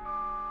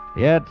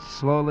 Yet,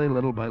 slowly,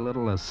 little by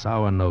little, a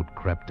sour note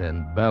crept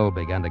in. Belle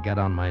began to get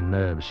on my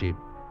nerves.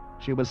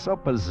 She was so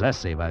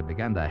possessive, I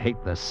began to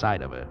hate the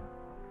sight of her.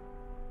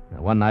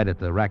 Now, one night at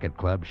the racket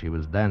club, she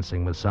was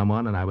dancing with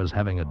someone, and I was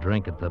having a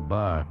drink at the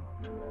bar.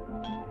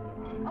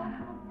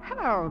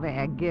 Hello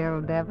there,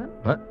 Gil Devon.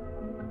 What?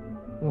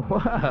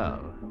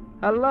 Well,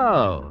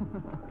 hello.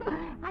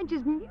 I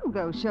just knew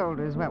those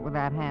shoulders went with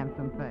that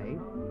handsome face.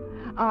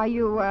 Are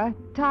you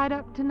tied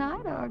up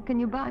tonight, or can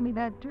you buy me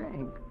that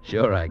drink?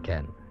 Sure I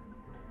can.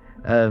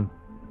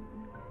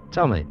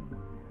 Tell me,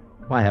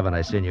 why haven't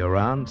I seen you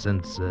around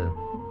since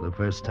the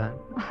first time?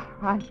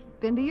 I've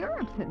been to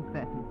Europe since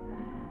then.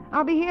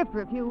 I'll be here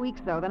for a few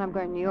weeks, though. Then I'm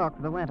going to New York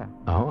for the winter.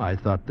 Oh, I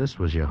thought this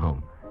was your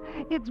home.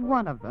 It's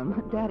one of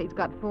them. Daddy's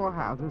got 4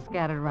 houses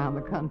scattered around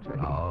the country.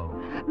 Oh.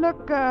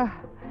 Look,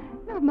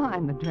 never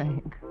mind the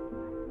drink.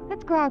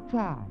 Let's go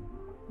outside.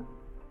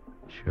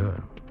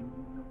 Sure.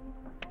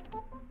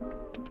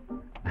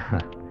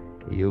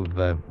 You've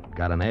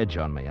got an edge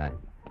on me.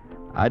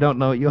 I don't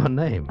know your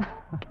name.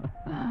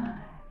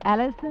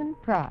 Allison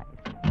Price.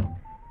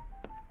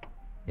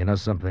 You know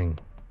something?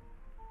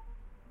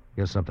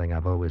 You're something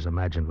I've always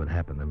imagined would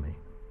happen to me.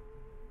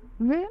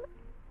 Really?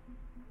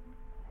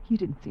 You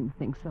didn't seem to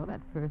think so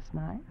that first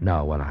night.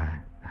 No, well,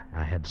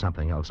 I had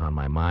something else on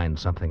my mind,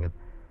 something that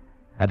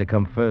had to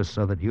come first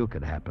so that you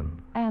could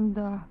happen. And,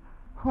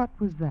 what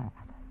was that?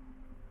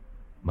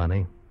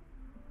 Money.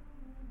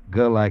 A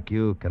girl like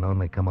you can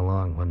only come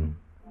along when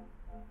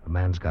a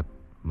man's got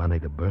money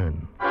to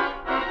burn.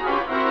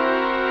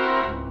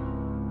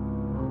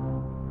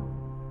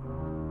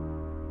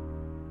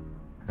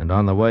 And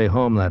on the way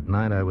home that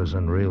night, I was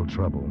in real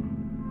trouble.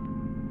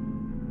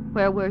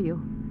 Where were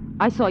you?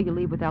 I saw you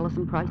leave with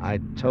Allison Price. I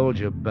told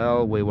you,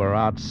 Belle, we were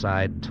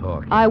outside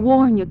talking. I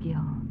warn you,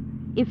 Gil.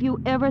 If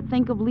you ever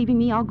think of leaving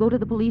me, I'll go to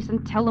the police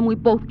and tell them we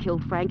both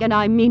killed Frank, and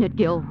I mean it,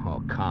 Gil.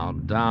 Oh,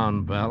 calm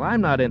down, Belle.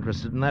 I'm not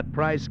interested in that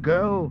Price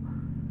girl.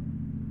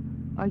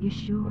 Are you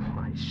sure?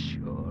 Why,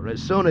 sure. As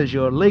soon as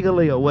you're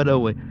legally a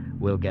widow,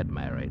 we'll get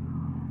married.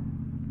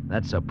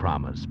 That's a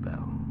promise,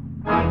 Belle.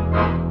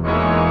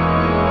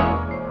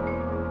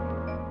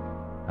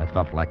 I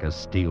felt like a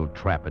steel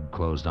trap had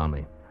closed on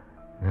me.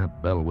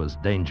 That Belle was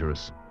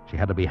dangerous. She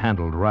had to be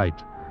handled right.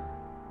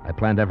 I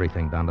planned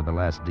everything down to the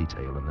last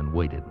detail and then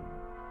waited.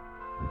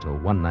 Until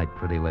one night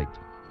pretty late.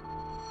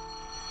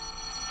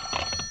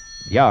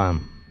 Yeah,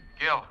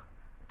 Gil,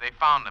 they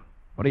found him.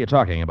 what are you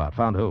talking about?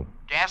 Found who?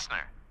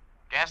 Gassner.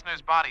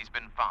 Gassner's body's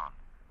been found.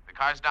 The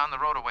car's down the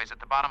road a ways at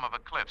the bottom of a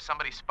cliff.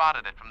 Somebody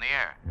spotted it from the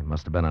air. It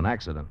must have been an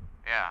accident.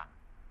 Yeah.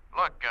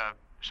 Look,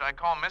 should I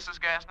call Mrs.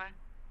 Gassner?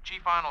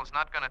 Chief Arnold's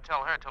not going to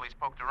tell her till he's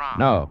poked around.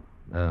 No,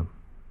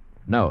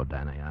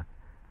 Danny.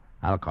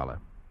 I'll call her.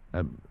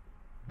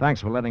 Thanks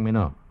for letting me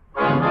know.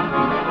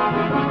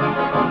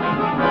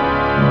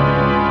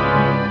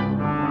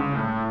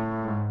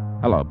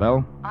 Hello,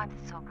 Belle. I'm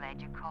so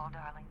glad you called,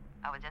 darling.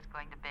 I was just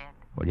going to bed.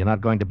 Well, you're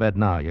not going to bed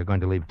now. You're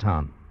going to leave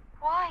town.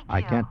 Why, Gil?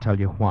 I can't tell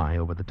you why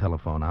over the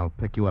telephone. I'll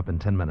pick you up in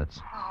 10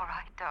 minutes. All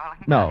right, darling.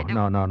 No.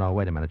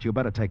 Wait a minute. You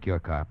better take your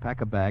car.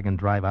 Pack a bag and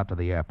drive out to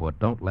the airport.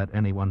 Don't let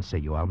anyone see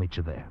you. I'll meet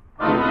you there.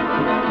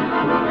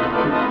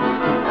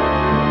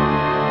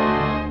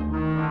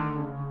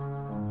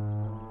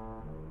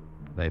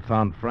 They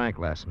found Frank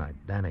last night.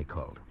 Danny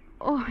called.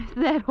 Oh, is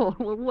that all?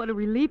 Well, what a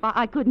relief.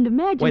 I couldn't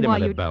imagine Wait a why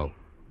minute, you'd... Belle.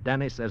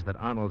 Danny says that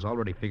Arnold's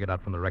already figured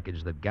out from the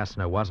wreckage that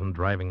Gassner wasn't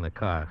driving the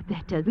car.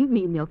 That doesn't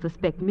mean they'll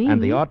suspect me.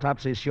 And the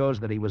autopsy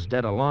shows that he was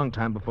dead a long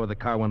time before the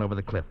car went over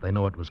the cliff. They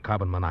know it was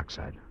carbon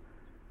monoxide.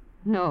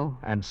 No.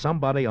 And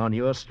somebody on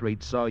your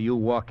street saw you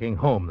walking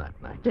home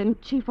that night. Then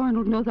Chief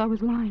Arnold knows I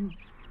was lying.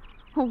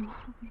 Oh,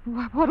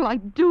 what'll I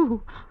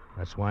do?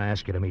 That's why I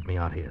asked you to meet me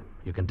out here.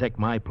 You can take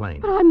my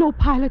plane. But I'm no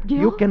pilot, Gil.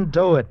 You can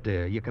do it,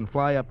 dear. You can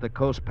fly up the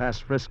coast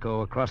past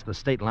Frisco across the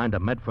state line to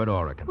Medford,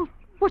 Oregon. Oh,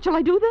 what shall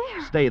I do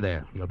there? Stay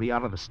there. You'll be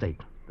out of the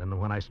state. Then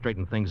when I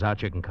straighten things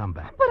out, you can come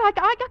back. But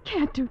I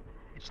can't do...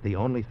 It's the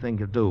only thing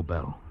you do,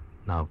 Belle.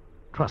 Now,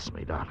 trust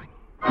me, darling.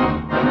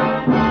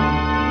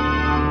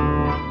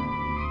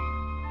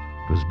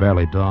 It was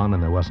barely dawn,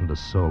 and there wasn't a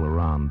soul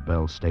around.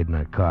 Belle stayed in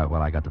her car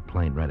while I got the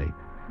plane ready.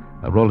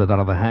 I rolled it out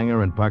of the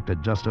hangar and parked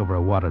it just over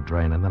a water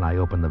drain, and then I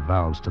opened the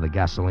valves to the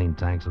gasoline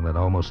tanks and let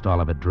almost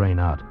all of it drain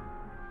out,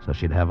 so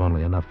she'd have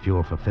only enough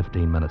fuel for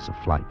 15 minutes of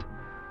flight.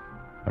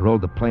 I rolled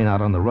the plane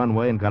out on the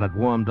runway and got it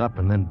warmed up,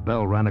 and then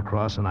Belle ran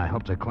across, and I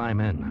helped her climb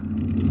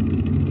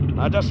in.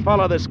 Now, just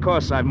follow this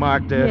course I've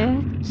marked, dear.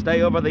 Yes?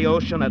 Stay over the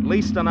ocean at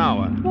least an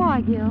hour. Why,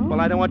 Gil? Well,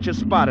 I don't want you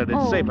spotted.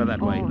 It's safer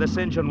that way. This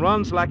engine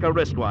runs like a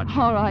wristwatch.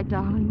 All right,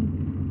 darling.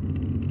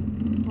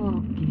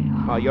 Oh, Gil.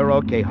 Oh, you're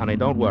okay, honey.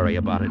 Don't worry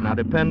about it. Now,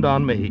 depend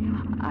on me.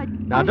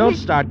 Now, don't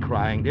start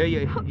crying, dear.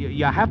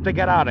 You have to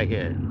get out of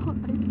here.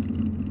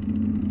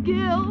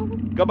 Gil?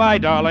 Goodbye,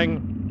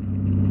 darling.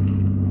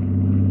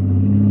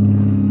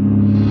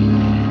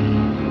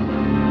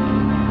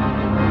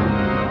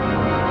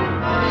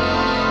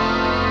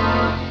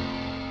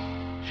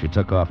 She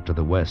took off to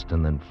the west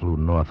and then flew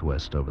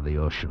northwest over the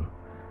ocean.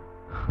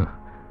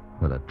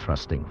 What a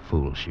trusting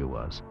fool she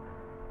was.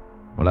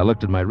 When I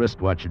looked at my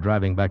wristwatch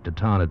driving back to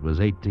town, it was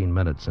 18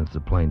 minutes since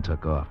the plane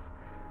took off.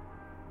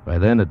 By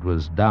then, it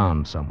was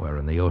down somewhere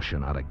in the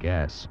ocean out of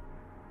gas.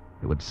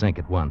 It would sink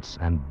at once,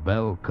 and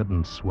Belle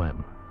couldn't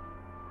swim.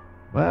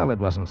 Well, it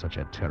wasn't such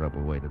a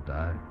terrible way to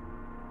die.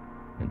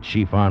 And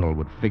Chief Arnold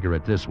would figure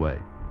it this way.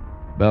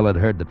 Belle had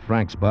heard that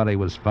Frank's body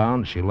was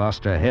found. She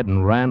lost her head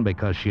and ran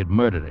because she had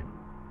murdered him.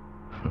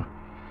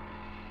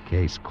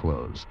 Case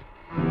closed.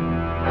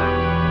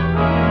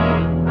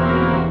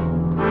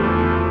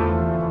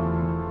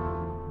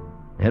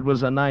 It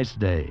was a nice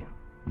day.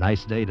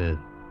 Nice day to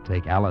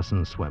take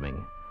Allison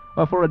swimming.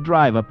 Or for a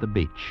drive up the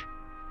beach.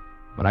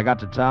 When I got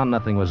to town,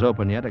 nothing was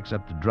open yet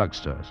except the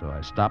drugstore, so I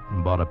stopped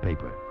and bought a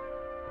paper.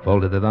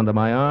 Folded it under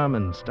my arm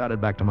and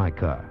started back to my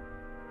car.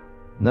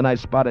 And then I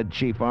spotted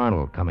Chief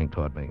Arnold coming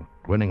toward me,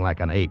 grinning like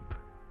an ape.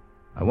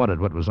 I wondered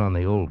what was on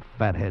the old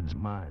fathead's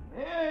mind.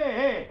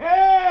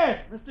 Hey,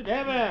 Mr.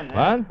 Devon.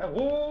 What?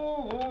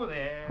 Whoa,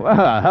 there.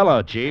 Well,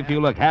 hello, Chief.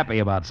 You look happy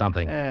about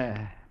something.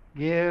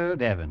 Gil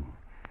Devon.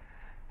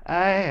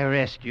 I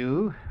arrest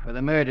you for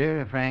the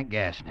murder of Frank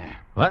Gassner.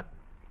 What?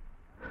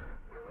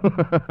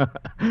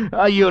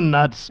 Are you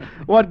nuts?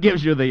 What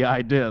gives you the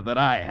idea that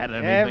I had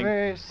anything...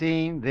 Ever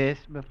seen this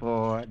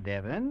before,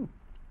 Devon?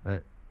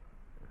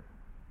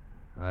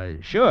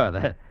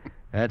 Sure.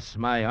 That's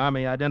my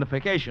Army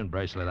identification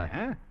bracelet.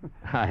 I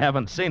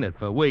haven't seen it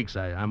for weeks.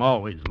 I'm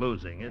always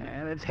losing it.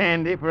 Well, it's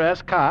handy for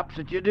us cops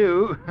that you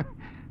do.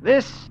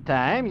 This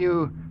time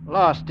you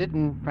lost it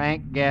in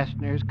Frank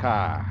Gassner's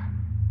car.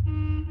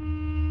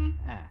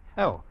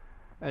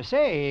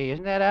 Say,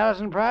 isn't that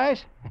Allison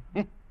Price?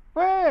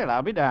 Well,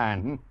 I'll be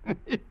darned.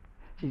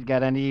 She's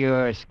got under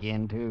your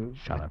skin, too.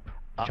 Shut up.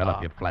 Shut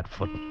up, you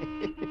flat-foot.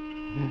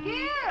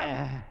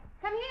 Here!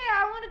 Come here,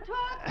 I want to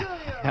talk to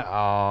you.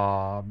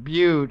 Oh,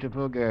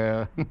 beautiful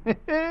girl.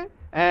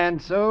 And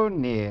so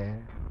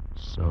near.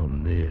 So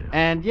near.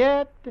 And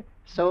yet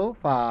so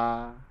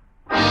far.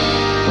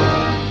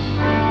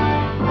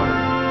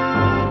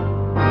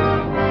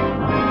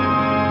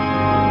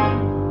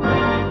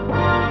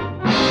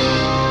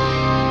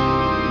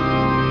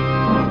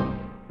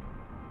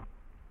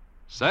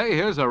 Say,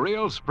 here's a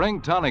real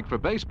spring tonic for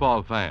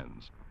baseball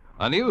fans.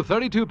 A new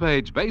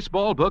 32-page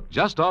baseball book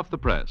just off the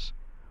press,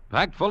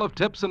 packed full of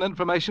tips and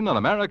information on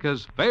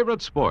America's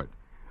favorite sport.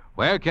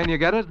 Where can you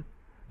get it?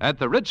 At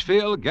the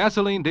Richfield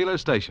Gasoline Dealer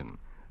Station.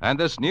 And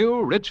this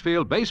new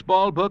Richfield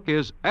baseball book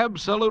is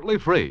absolutely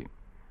free.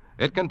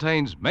 It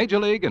contains Major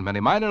League and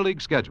many minor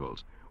league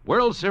schedules,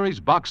 World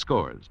Series box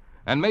scores,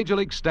 and Major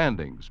League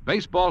standings,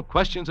 baseball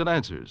questions and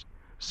answers,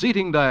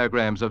 seating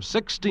diagrams of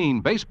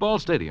 16 baseball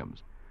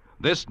stadiums.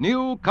 This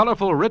new,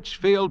 colorful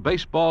Richfield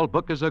baseball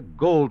book is a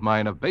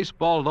goldmine of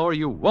baseball lore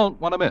you won't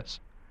want to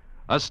miss.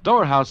 A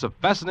storehouse of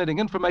fascinating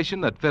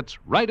information that fits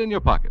right in your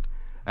pocket.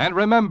 And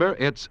remember,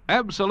 it's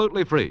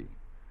absolutely free.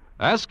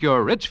 Ask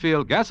your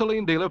Richfield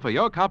gasoline dealer for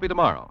your copy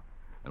tomorrow.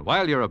 And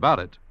while you're about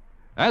it,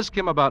 ask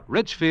him about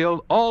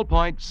Richfield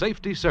All-Point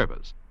Safety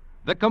Service,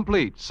 the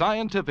complete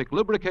scientific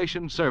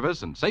lubrication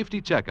service and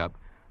safety checkup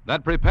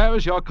that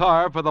prepares your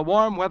car for the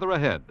warm weather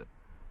ahead.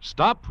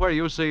 Stop where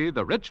you see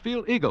the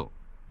Richfield Eagle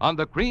on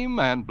the cream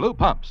and blue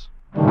pumps.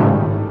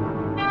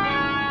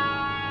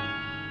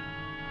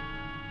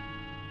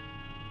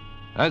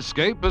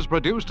 Escape is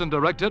produced and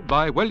directed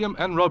by William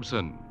N.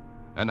 Robeson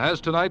and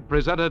has tonight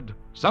presented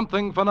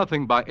Something for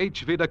Nothing by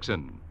H.V.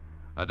 Dixon,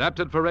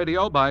 adapted for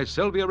radio by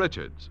Sylvia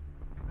Richards.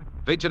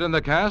 Featured in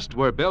the cast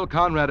were Bill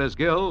Conrad as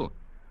Gil,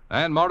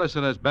 Ann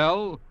Morrison as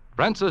Belle,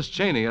 Frances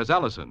Cheney as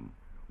Allison,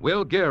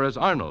 Will Gear as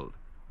Arnold,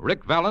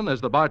 Rick Vallon as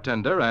the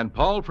bartender, and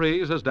Paul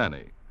Frees as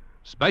Danny.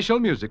 Special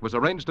music was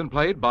arranged and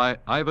played by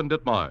Ivan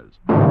Ditmars.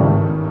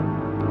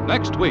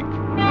 Next week.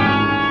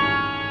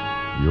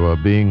 You are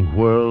being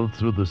whirled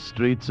through the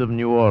streets of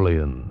New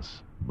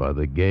Orleans by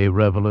the gay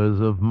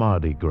revelers of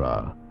Mardi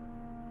Gras.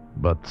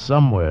 But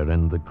somewhere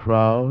in the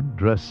crowd,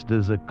 dressed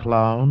as a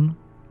clown,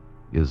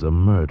 is a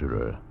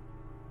murderer.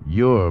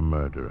 Your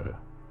murderer,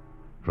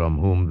 from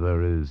whom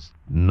there is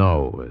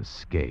no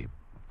escape.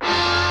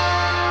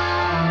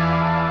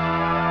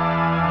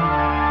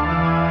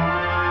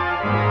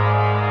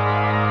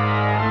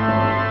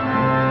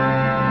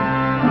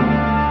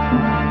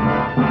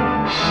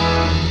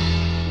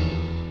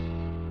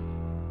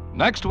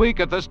 Next week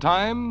at this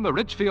time, the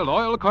Richfield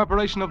Oil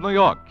Corporation of New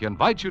York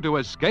invites you to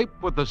escape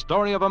with the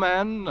story of a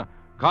man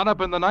caught up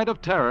in the night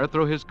of terror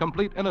through his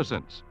complete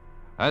innocence,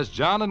 as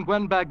John and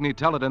Gwen Bagney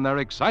tell it in their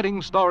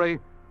exciting story,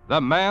 The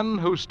Man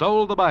Who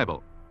Stole the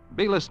Bible.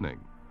 Be listening.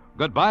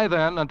 Goodbye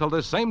then until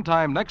this same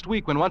time next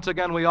week when once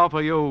again we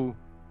offer you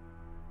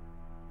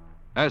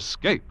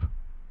Escape.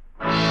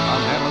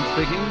 I'm Hanlon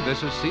speaking.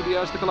 This is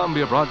CBS, the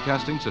Columbia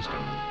Broadcasting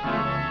System.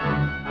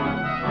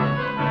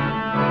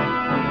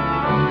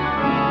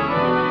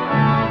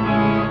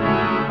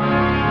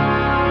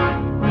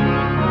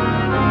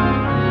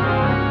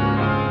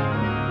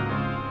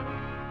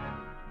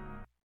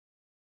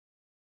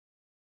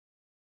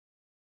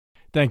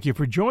 Thank you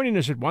for joining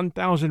us at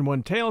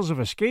 1001 Tales of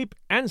Escape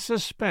and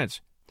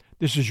Suspense.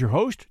 This is your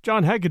host,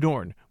 John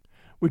Hagedorn.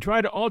 We try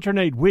to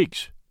alternate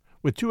weeks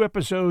with 2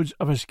 episodes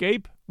of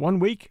Escape one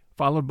week,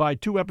 followed by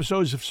 2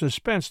 episodes of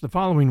Suspense the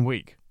following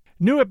week.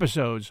 New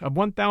episodes of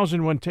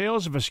 1001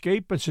 Tales of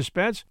Escape and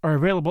Suspense are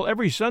available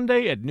every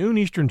Sunday at noon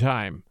Eastern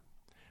Time.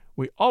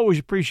 We always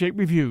appreciate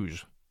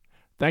reviews.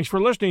 Thanks for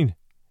listening,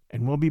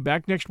 and we'll be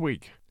back next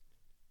week.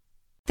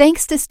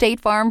 Thanks to State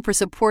Farm for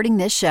supporting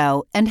this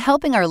show and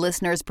helping our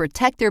listeners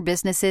protect their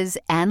businesses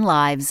and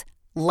lives.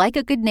 Like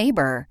a good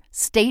neighbor,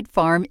 State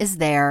Farm is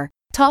there.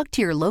 Talk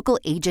to your local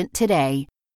agent today.